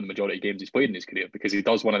sent off in the majority of games he's played in his career because he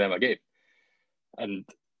does one of them a game. And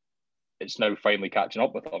it's now finally catching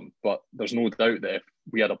up with him. But there's no doubt that if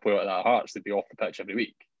we had a player like that at Hearts, they'd be off the pitch every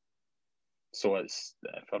week. So it's,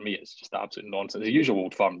 for me, it's just absolute nonsense. The usual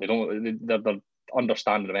Old Firm, their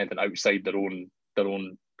understanding of anything outside their own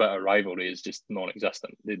bitter rivalry is just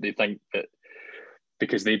non-existent. They think that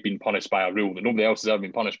because they've been punished by a rule that nobody else has ever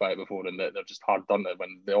been punished by it before, and that they're just hard done it,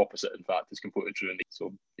 when the opposite, in fact, is completely true.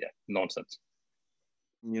 So, yeah, nonsense.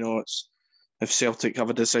 It's if Celtic have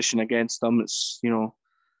a decision against them, it's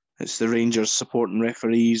the Rangers supporting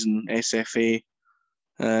referees and SFA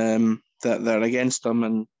that they're against them,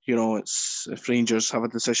 and it's if Rangers have a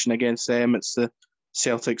decision against them, it's the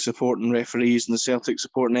Celtic supporting referees and the Celtic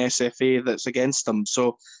supporting SFA that's against them.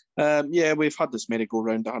 So, we've had this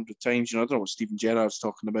merry-go-round 100 times. I don't know what Steven Gerrard's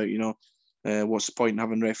talking about. What's the point in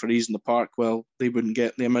having referees in the park? Well, they wouldn't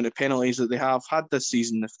get the amount of penalties that they have had this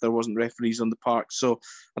season if there wasn't referees on the park. So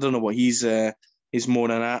I don't know what he's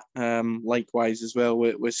moaning at. Likewise as well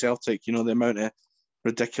with Celtic, the amount of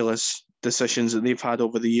ridiculous decisions that they've had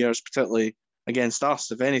over the years, particularly against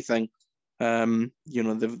us, if anything.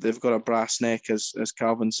 They've got a brass neck, as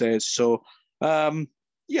Calvin says. So,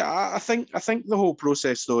 I think the whole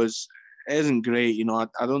process though isn't great.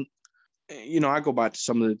 I don't. I go back to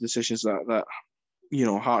some of the decisions that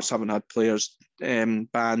Hearts haven't had players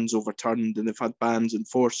bans overturned and they've had bans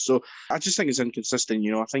enforced. So I just think it's inconsistent.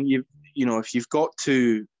 I think if you've got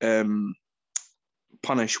to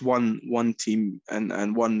punish one team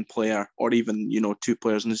and one player, or even, two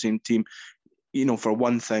players in the same team, for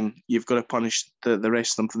one thing, you've got to punish the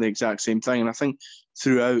rest of them for the exact same thing. And I think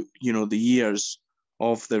throughout, the years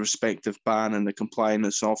of the respective ban and the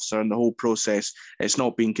compliance officer and the whole process, it's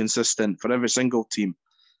not been consistent for every single team.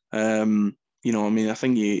 I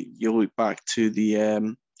think you look back to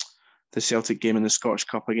the Celtic game in the Scottish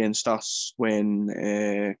Cup against us when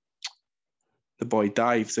the boy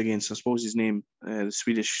dived against, I suppose his name, the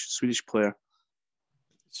Swedish player.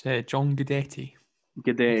 It's John Guidetti.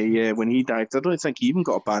 Guidetti, yeah, when he dived, I don't think he even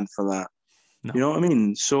got a ban for that. No. You know what I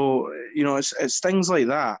mean? So, it's things like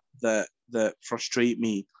that frustrate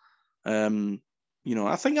me.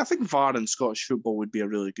 I think VAR in Scottish football would be a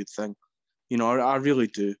really good thing. I really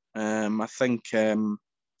do. I think I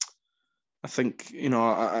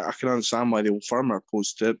can understand why the Old Firm are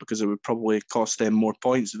opposed to it, because it would probably cost them more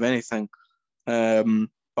points, if anything. But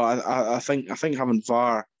I think having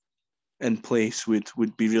VAR in place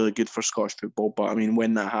would be really good for Scottish football. But I mean,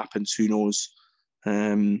 when that happens, who knows?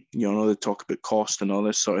 I know they talk about cost and all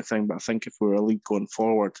this sort of thing, but I think if we were a league going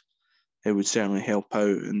forward, it would certainly help out.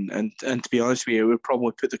 And to be honest with you, it would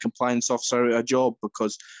probably put the compliance officer out of a job,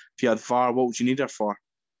 because if you had VAR, what would you need her for?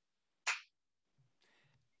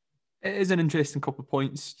 It is an interesting couple of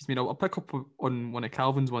points. I'll pick up on one of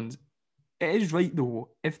Calvin's ones. It is right, though,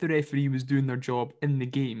 if the referee was doing their job in the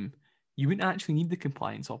game, you wouldn't actually need the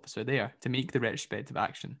compliance officer there to make the retrospective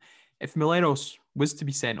action. If Milleros was to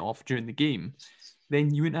be sent off during the game,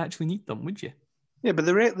 then you wouldn't actually need them, would you? Yeah, but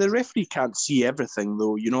the referee can't see everything,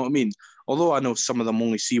 though. You know what I mean? Although I know some of them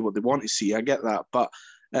only see what they want to see, I get that. But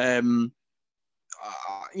I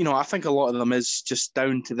think a lot of them is just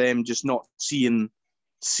down to them just not seeing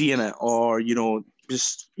it, or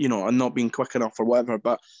just and not being quick enough or whatever.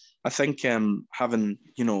 But I think having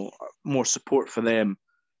more support for them,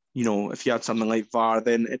 if you had something like VAR,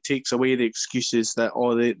 then it takes away the excuses that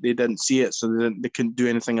they didn't see it, so they couldn't do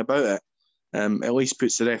anything about it. At least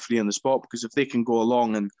puts the referee on the spot, because if they can go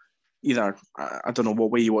along and either, I don't know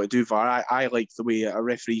what way you want to do VAR. I like the way a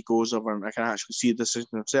referee goes over and I can actually see the decision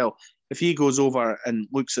himself. If he goes over and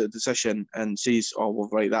looks at the decision and says, "Oh, well,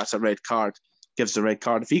 right, that's a red card," gives the red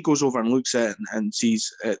card. If he goes over and looks at it and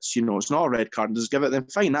sees it's not a red card and does give it, then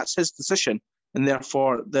fine, that's his decision, and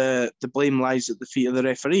therefore the blame lies at the feet of the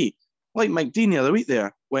referee. Like Mike Dean the other week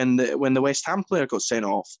there, when the West Ham player got sent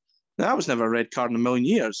off. Now, that was never a red card in a million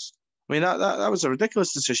years. I mean, that was a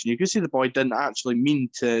ridiculous decision. You could see the boy didn't actually mean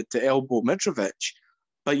to elbow Mitrovic,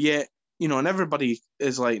 but yet, and everybody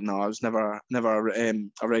is like, no, it was never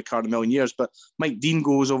a red card in a million years. But Mike Dean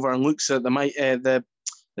goes over and looks at the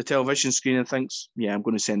television screen and thinks, yeah, I'm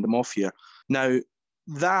going to send him off here. Now,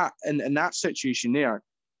 that in that situation there,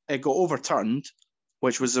 it got overturned,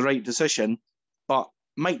 which was the right decision, but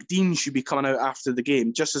Mike Dean should be coming out after the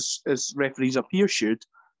game, just as referees up here should,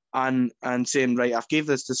 and saying, right, I've gave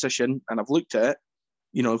this decision and I've looked at it,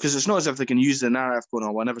 because it's not as if they can use the narrative going,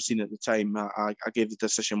 oh, I never seen it at the time. I gave the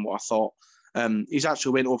decision what I thought. He's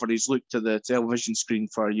actually went over, he's looked at the television screen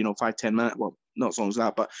for, 5-10 minutes. Well, not as long as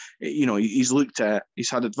that, but, he's looked at it. He's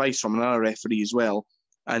had advice from another referee as well,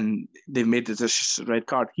 and they've made the decision red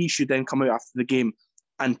card. He should then come out after the game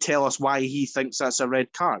and tell us why he thinks that's a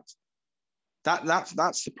red card. That's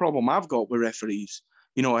the problem I've got with referees.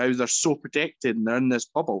 How they're so protected and they're in this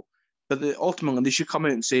bubble. But ultimately, they should come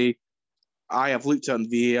out and say, I have looked at on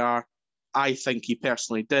VAR. I think he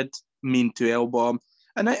personally did mean to elbow him.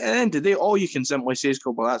 And at the end of the day, all you can simply say is,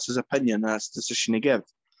 well, that's his opinion, that's the decision he give.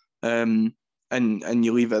 And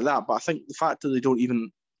you leave it at that. But I think the fact that they don't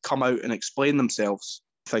even come out and explain themselves,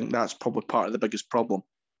 I think that's probably part of the biggest problem.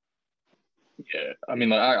 Yeah, I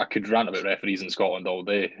mean, I could rant about referees in Scotland all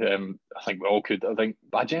day. I think we all could.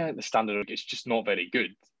 But generally, the standard is just not very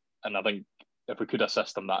good. And I think if we could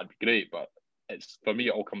assist them, that'd be great. But for me,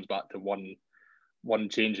 it all comes back to one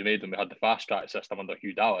change we made when we had the fast track system under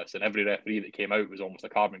Hugh Dallas, and every referee that came out was almost a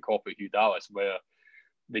carbon copy of Hugh Dallas, where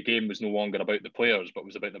the game was no longer about the players, but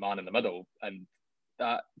was about the man in the middle. And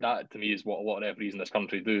that to me is what a lot of referees in this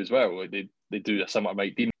country do as well. They do a similar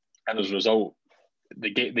Mike Dean, and as a result, the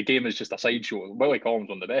game is just a sideshow. Willie Collins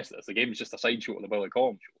one of the best at this. The game is just a sideshow of the Willie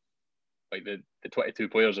Collins show. Like the 22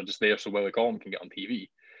 players are just there so Willie Collins can get on TV,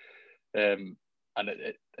 and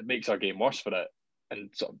it makes our game worse for it. And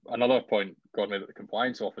so another point, Gordon, about the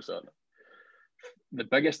compliance officer, the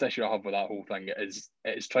biggest issue I have with that whole thing is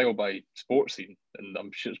it's trial by sports scene, and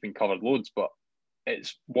I'm sure it's been covered loads, but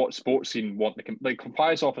it's what sports scene want. The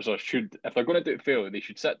compliance officers should, if they're going to do it fairly, they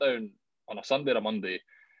should sit down on a Sunday or a Monday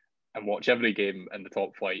and watch every game in the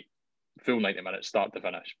top flight, full 90 minutes, start to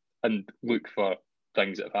finish, and look for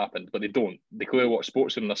things that have happened. But they don't. They clearly watch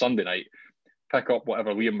sports on a Sunday night, pick up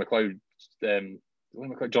whatever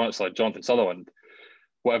Jonathan Sutherland,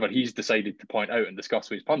 whatever he's decided to point out and discuss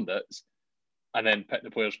with his pundits, and then pick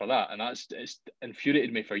the players for that. And it's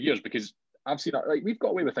infuriated me for years, because I've seen that, like, we've got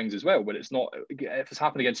away with things as well, but it's not, if it's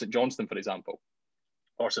happened against St Johnstone, for example,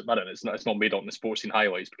 or St Mirren, it's not made up in the sports scene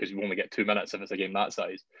highlights, because you only get 2 minutes if it's a game that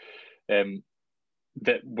size.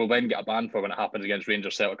 That will then get a ban for when it happens against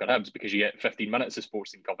Rangers, Celtic or Hibs, because you get 15 minutes of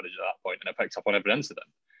sports scene coverage at that point, and it picks up on every incident.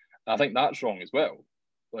 I think that's wrong as well.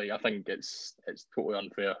 Like, I think it's totally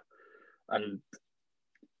unfair. And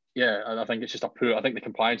yeah, I think it's just I think the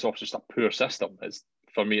compliance officer is just a poor system.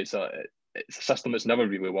 For me, it's a system that's never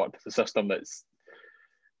really worked. It's a system it's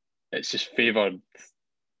just favoured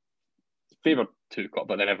two clubs,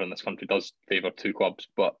 but then everyone in this country does favour two clubs.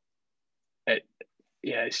 But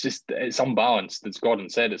it's unbalanced. As Gordon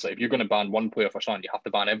said, it's like, if you're going to ban one player for something, you have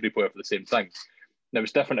to ban every player for the same thing. Now,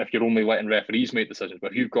 it's different if you're only letting referees make decisions,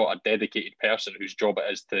 but if you've got a dedicated person whose job it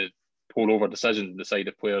is to pore over decisions and decide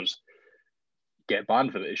if players get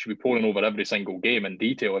banned for it, it should be poring over every single game in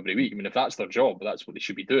detail every week. I mean, if that's their job, that's what they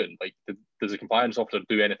should be doing. Like, does the compliance officer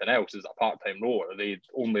do anything else? Is it a part-time role, or are they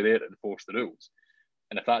only there to enforce the rules?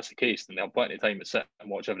 And if that's the case, then they'll have plenty of time to sit and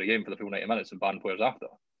watch every game for the full 90 minutes and ban players after.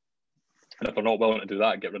 And if they're not willing to do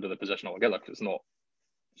that, get rid of the position altogether, because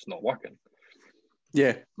it's not working.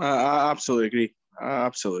 Yeah, I absolutely agree. I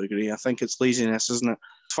think it's laziness, isn't it?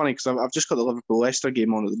 It's funny because I've just got the Liverpool-Leicester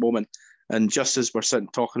game on at the moment, and just as we're sitting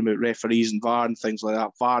talking about referees and VAR and things like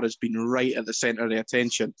that, VAR has been right at the centre of the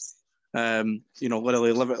attention.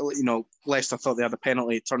 Literally, Leicester thought they had a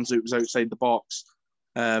penalty. It turns out it was outside the box.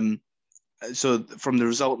 So from the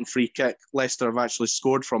resultant free kick, Leicester have actually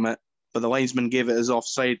scored from it, but the linesman gave it as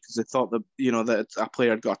offside because they thought that a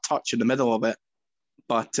player had got a touch in the middle of it.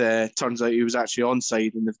 But turns out he was actually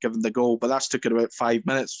onside, and they've given the goal. But that's taken about 5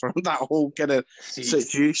 minutes for that whole kind of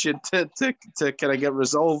situation to kind of get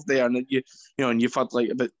resolved there. And you've had like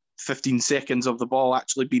about 15 seconds of the ball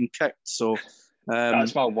actually being kicked. So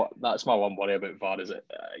that's my one worry about VAR, is it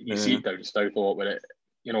you see it down south a lot with it.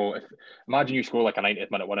 Imagine you score like a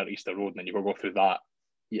 90th minute winner at Easter Road, and then you go through that.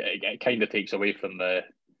 Yeah, it kind of takes away from it.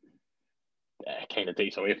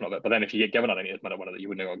 But then if you get given a 90th minute winner that you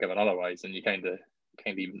wouldn't have got given otherwise, then you kind of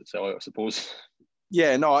even sell out, I suppose.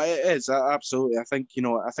 Yeah, no, it is absolutely. I think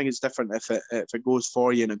it's different if it goes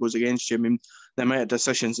for you and it goes against you. I mean, the amount of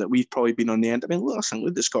decisions that we've probably been on the end. I mean, look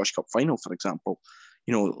at the Scottish Cup final, for example.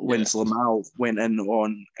 When Lamal went in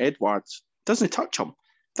on Edwards, doesn't touch him.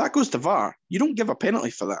 That goes to VAR. You don't give a penalty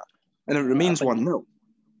for that, and it remains 1-0.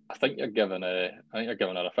 I think you're giving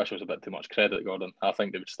our officials a bit too much credit, Gordon. I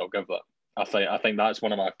think they would still give that. I think that's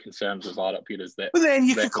one of my concerns with VAR up here, is that. But then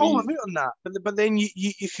you can call them out on that. But then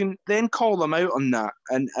you can then call them out on that,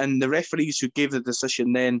 and the referees who gave the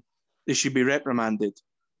decision, then they should be reprimanded,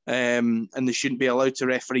 and they shouldn't be allowed to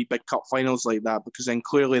referee big cup finals like that, because then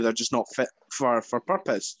clearly they're just not fit for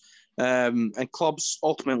purpose. And clubs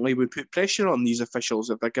ultimately would put pressure on these officials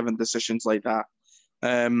if they're given decisions like that.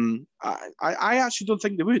 I actually don't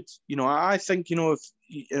think they would. I think if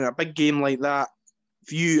in a big game like that,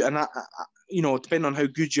 if you depending on how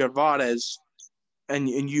good your VAR is, and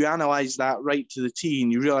you analyse that right to the T,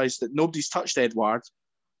 and you realise that nobody's touched Edward,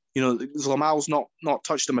 Lamal's not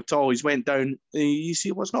touched him at all. He's went down. You see,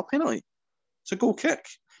 it's not a penalty. It's a goal kick.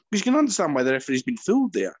 Because you can understand why the referee's been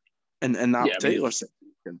fooled there in that particular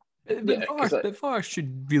situation. But VAR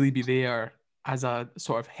should really be there as a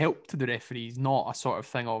sort of help to the referees, not a sort of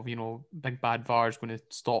thing of, big bad VAR is going to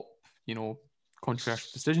stop, controversial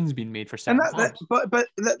decisions being made for certain clubs. But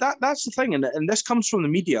that's the thing, and this comes from the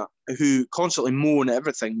media, who constantly moan at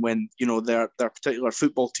everything when their particular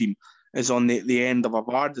football team is on the end of a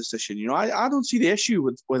VAR decision. I don't see the issue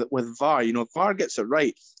with VAR. VAR gets it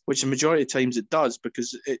right, which the majority of times it does,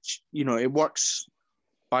 because it works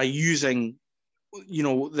by using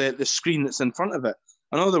the screen that's in front of it.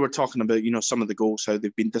 I know they were talking about some of the goals, how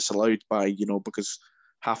they've been disallowed by because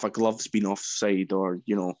half a glove's been offside, or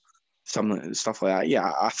some stuff like that.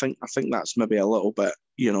 Yeah, I think that's maybe a little bit,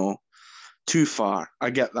 too far. I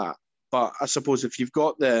get that, but I suppose if you've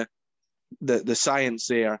got the science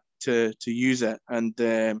there to use it, and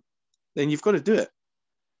then you've got to do it.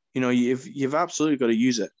 You've absolutely got to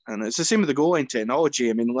use it, and it's the same with the goal line technology.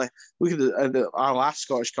 I mean, look at our last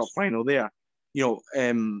Scottish Cup final there.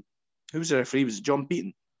 Who was the referee? Was it John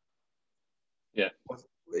Beaton? Yeah,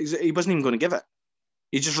 he wasn't even going to give it.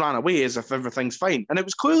 He just ran away as if everything's fine. And it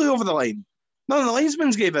was clearly over the line. None of the linesmen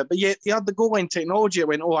gave it, but yet he had the goal line technology. It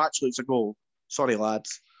went, oh, actually, it's a goal. Sorry,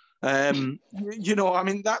 lads. I mean,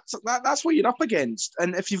 that's what you're up against.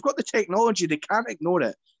 And if you've got the technology, they can't ignore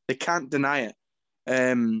it. They can't deny it.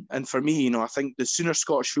 And for me, I think the sooner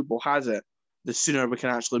Scottish football has it, the sooner we can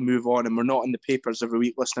actually move on, and we're not in the papers every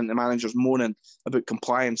week listening to managers moaning about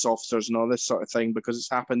compliance officers and all this sort of thing because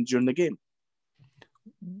it's happened during the game.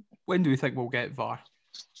 When do we think we'll get VAR?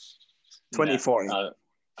 2040.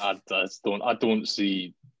 I don't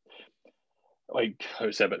see, like how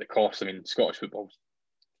I said about the cost. I mean, Scottish football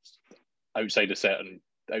outside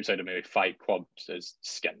of maybe 5 clubs is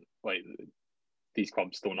skint. Like these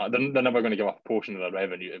clubs don't. They're never going to give up a portion of their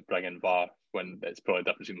revenue to bring in VAR when it's probably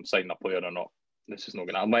different between them signing a player or not. This is not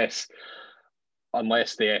going to,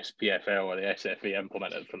 unless the SPFL or the SFA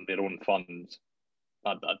implement it from their own funds.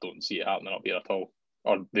 I don't see it happening up here at all.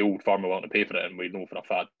 Or the old firm are willing to pay for it, and we know for a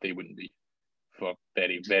fact they wouldn't be, for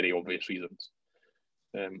very, very obvious reasons.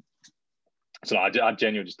 So I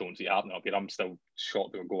genuinely just don't see it happening up here. I'm still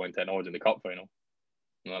shocked that we're going 10 odds in the cup final.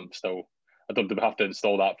 I don't think we have to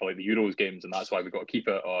install that for like the Euros games, and that's why we've got to keep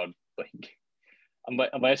it. Or like,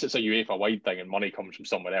 unless it's a UEFA wide thing and money comes from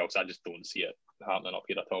somewhere else, I just don't see it happening up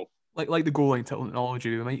here at all. Like the goal line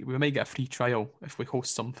technology, we might get a free trial if we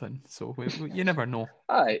host something. So you never know.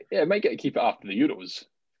 It might get to keep it after the Euros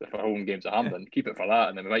if our home games at Hampden. Keep it for that,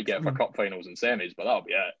 and then we might get it for cup finals and semis. But that'll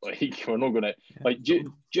be it. Like we're not going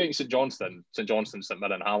to during St Johnstone, St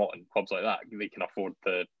Mirren, Hamilton, clubs like that, they can afford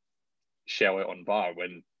to shell it on VAR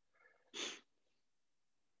when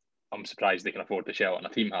I'm surprised they can afford to shell it on a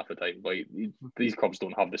team half the time. Like these clubs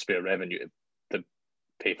don't have the spare revenue to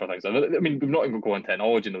pay for things. I mean, we've not even gone 10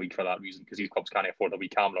 odds in the league for that reason because these clubs can't afford a wee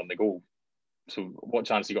camera on the goal. So what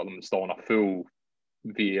chance you got them installing a full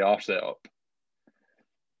VAR setup?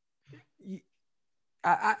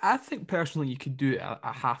 I think personally you could do it at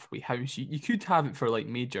a halfway house. You could have it for like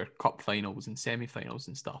major cup finals and semi-finals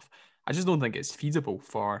and stuff. I just don't think it's feasible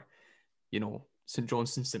for, St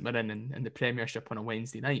Johnstone, St Mirren and the Premiership on a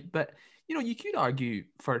Wednesday night. But, you could argue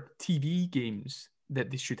for TV games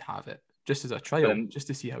that they should have it just as a trial, just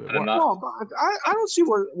to see how it works. No, but I don't see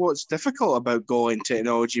what's difficult about goal-line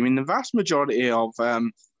technology. I mean, the vast majority of,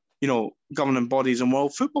 governing bodies in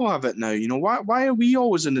world football have it now. Why are we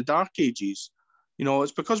always in the dark ages?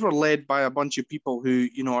 It's because we're led by a bunch of people who,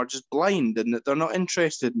 are just blind and that they're not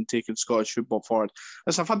interested in taking Scottish football forward.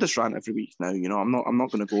 Listen, I've had this rant every week now. I'm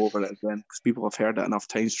not going to go over it again because people have heard it enough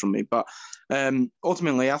times from me. But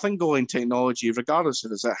ultimately, I think goal-line technology, regardless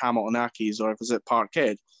if it's at Hamilton Accies or if it's at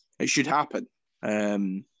Parkhead, it should happen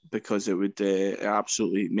because it would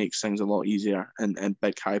absolutely makes things a lot easier in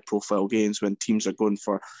big, high-profile games when teams are going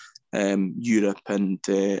for Europe and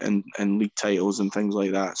league titles and things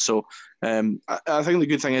like that. So I think the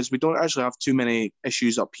good thing is we don't actually have too many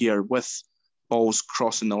issues up here with balls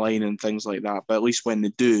crossing the line and things like that. But at least when they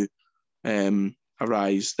do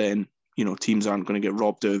arise, then teams aren't going to get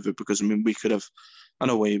robbed out of it because we could have. I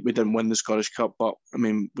know we didn't win the Scottish Cup, but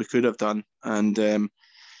we could have done. And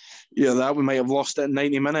that we might have lost it in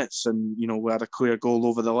 90 minutes and, we had a clear goal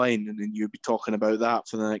over the line and then you'd be talking about that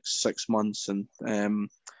for the next 6 months and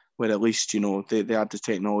where at least, they had the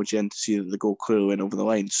technology in to see that the goal clearly went over the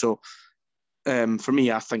line. So for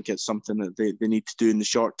me, I think it's something that they need to do in the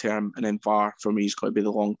short term, and then VAR for me is got to be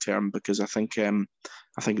the long term because I think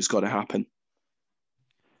it's got to happen.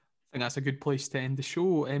 I think that's a good place to end the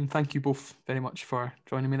show. Thank you both very much for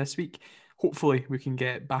joining me this week. Hopefully we can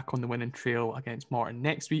get back on the winning trail against Morton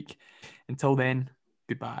next week. Until then,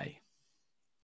 goodbye.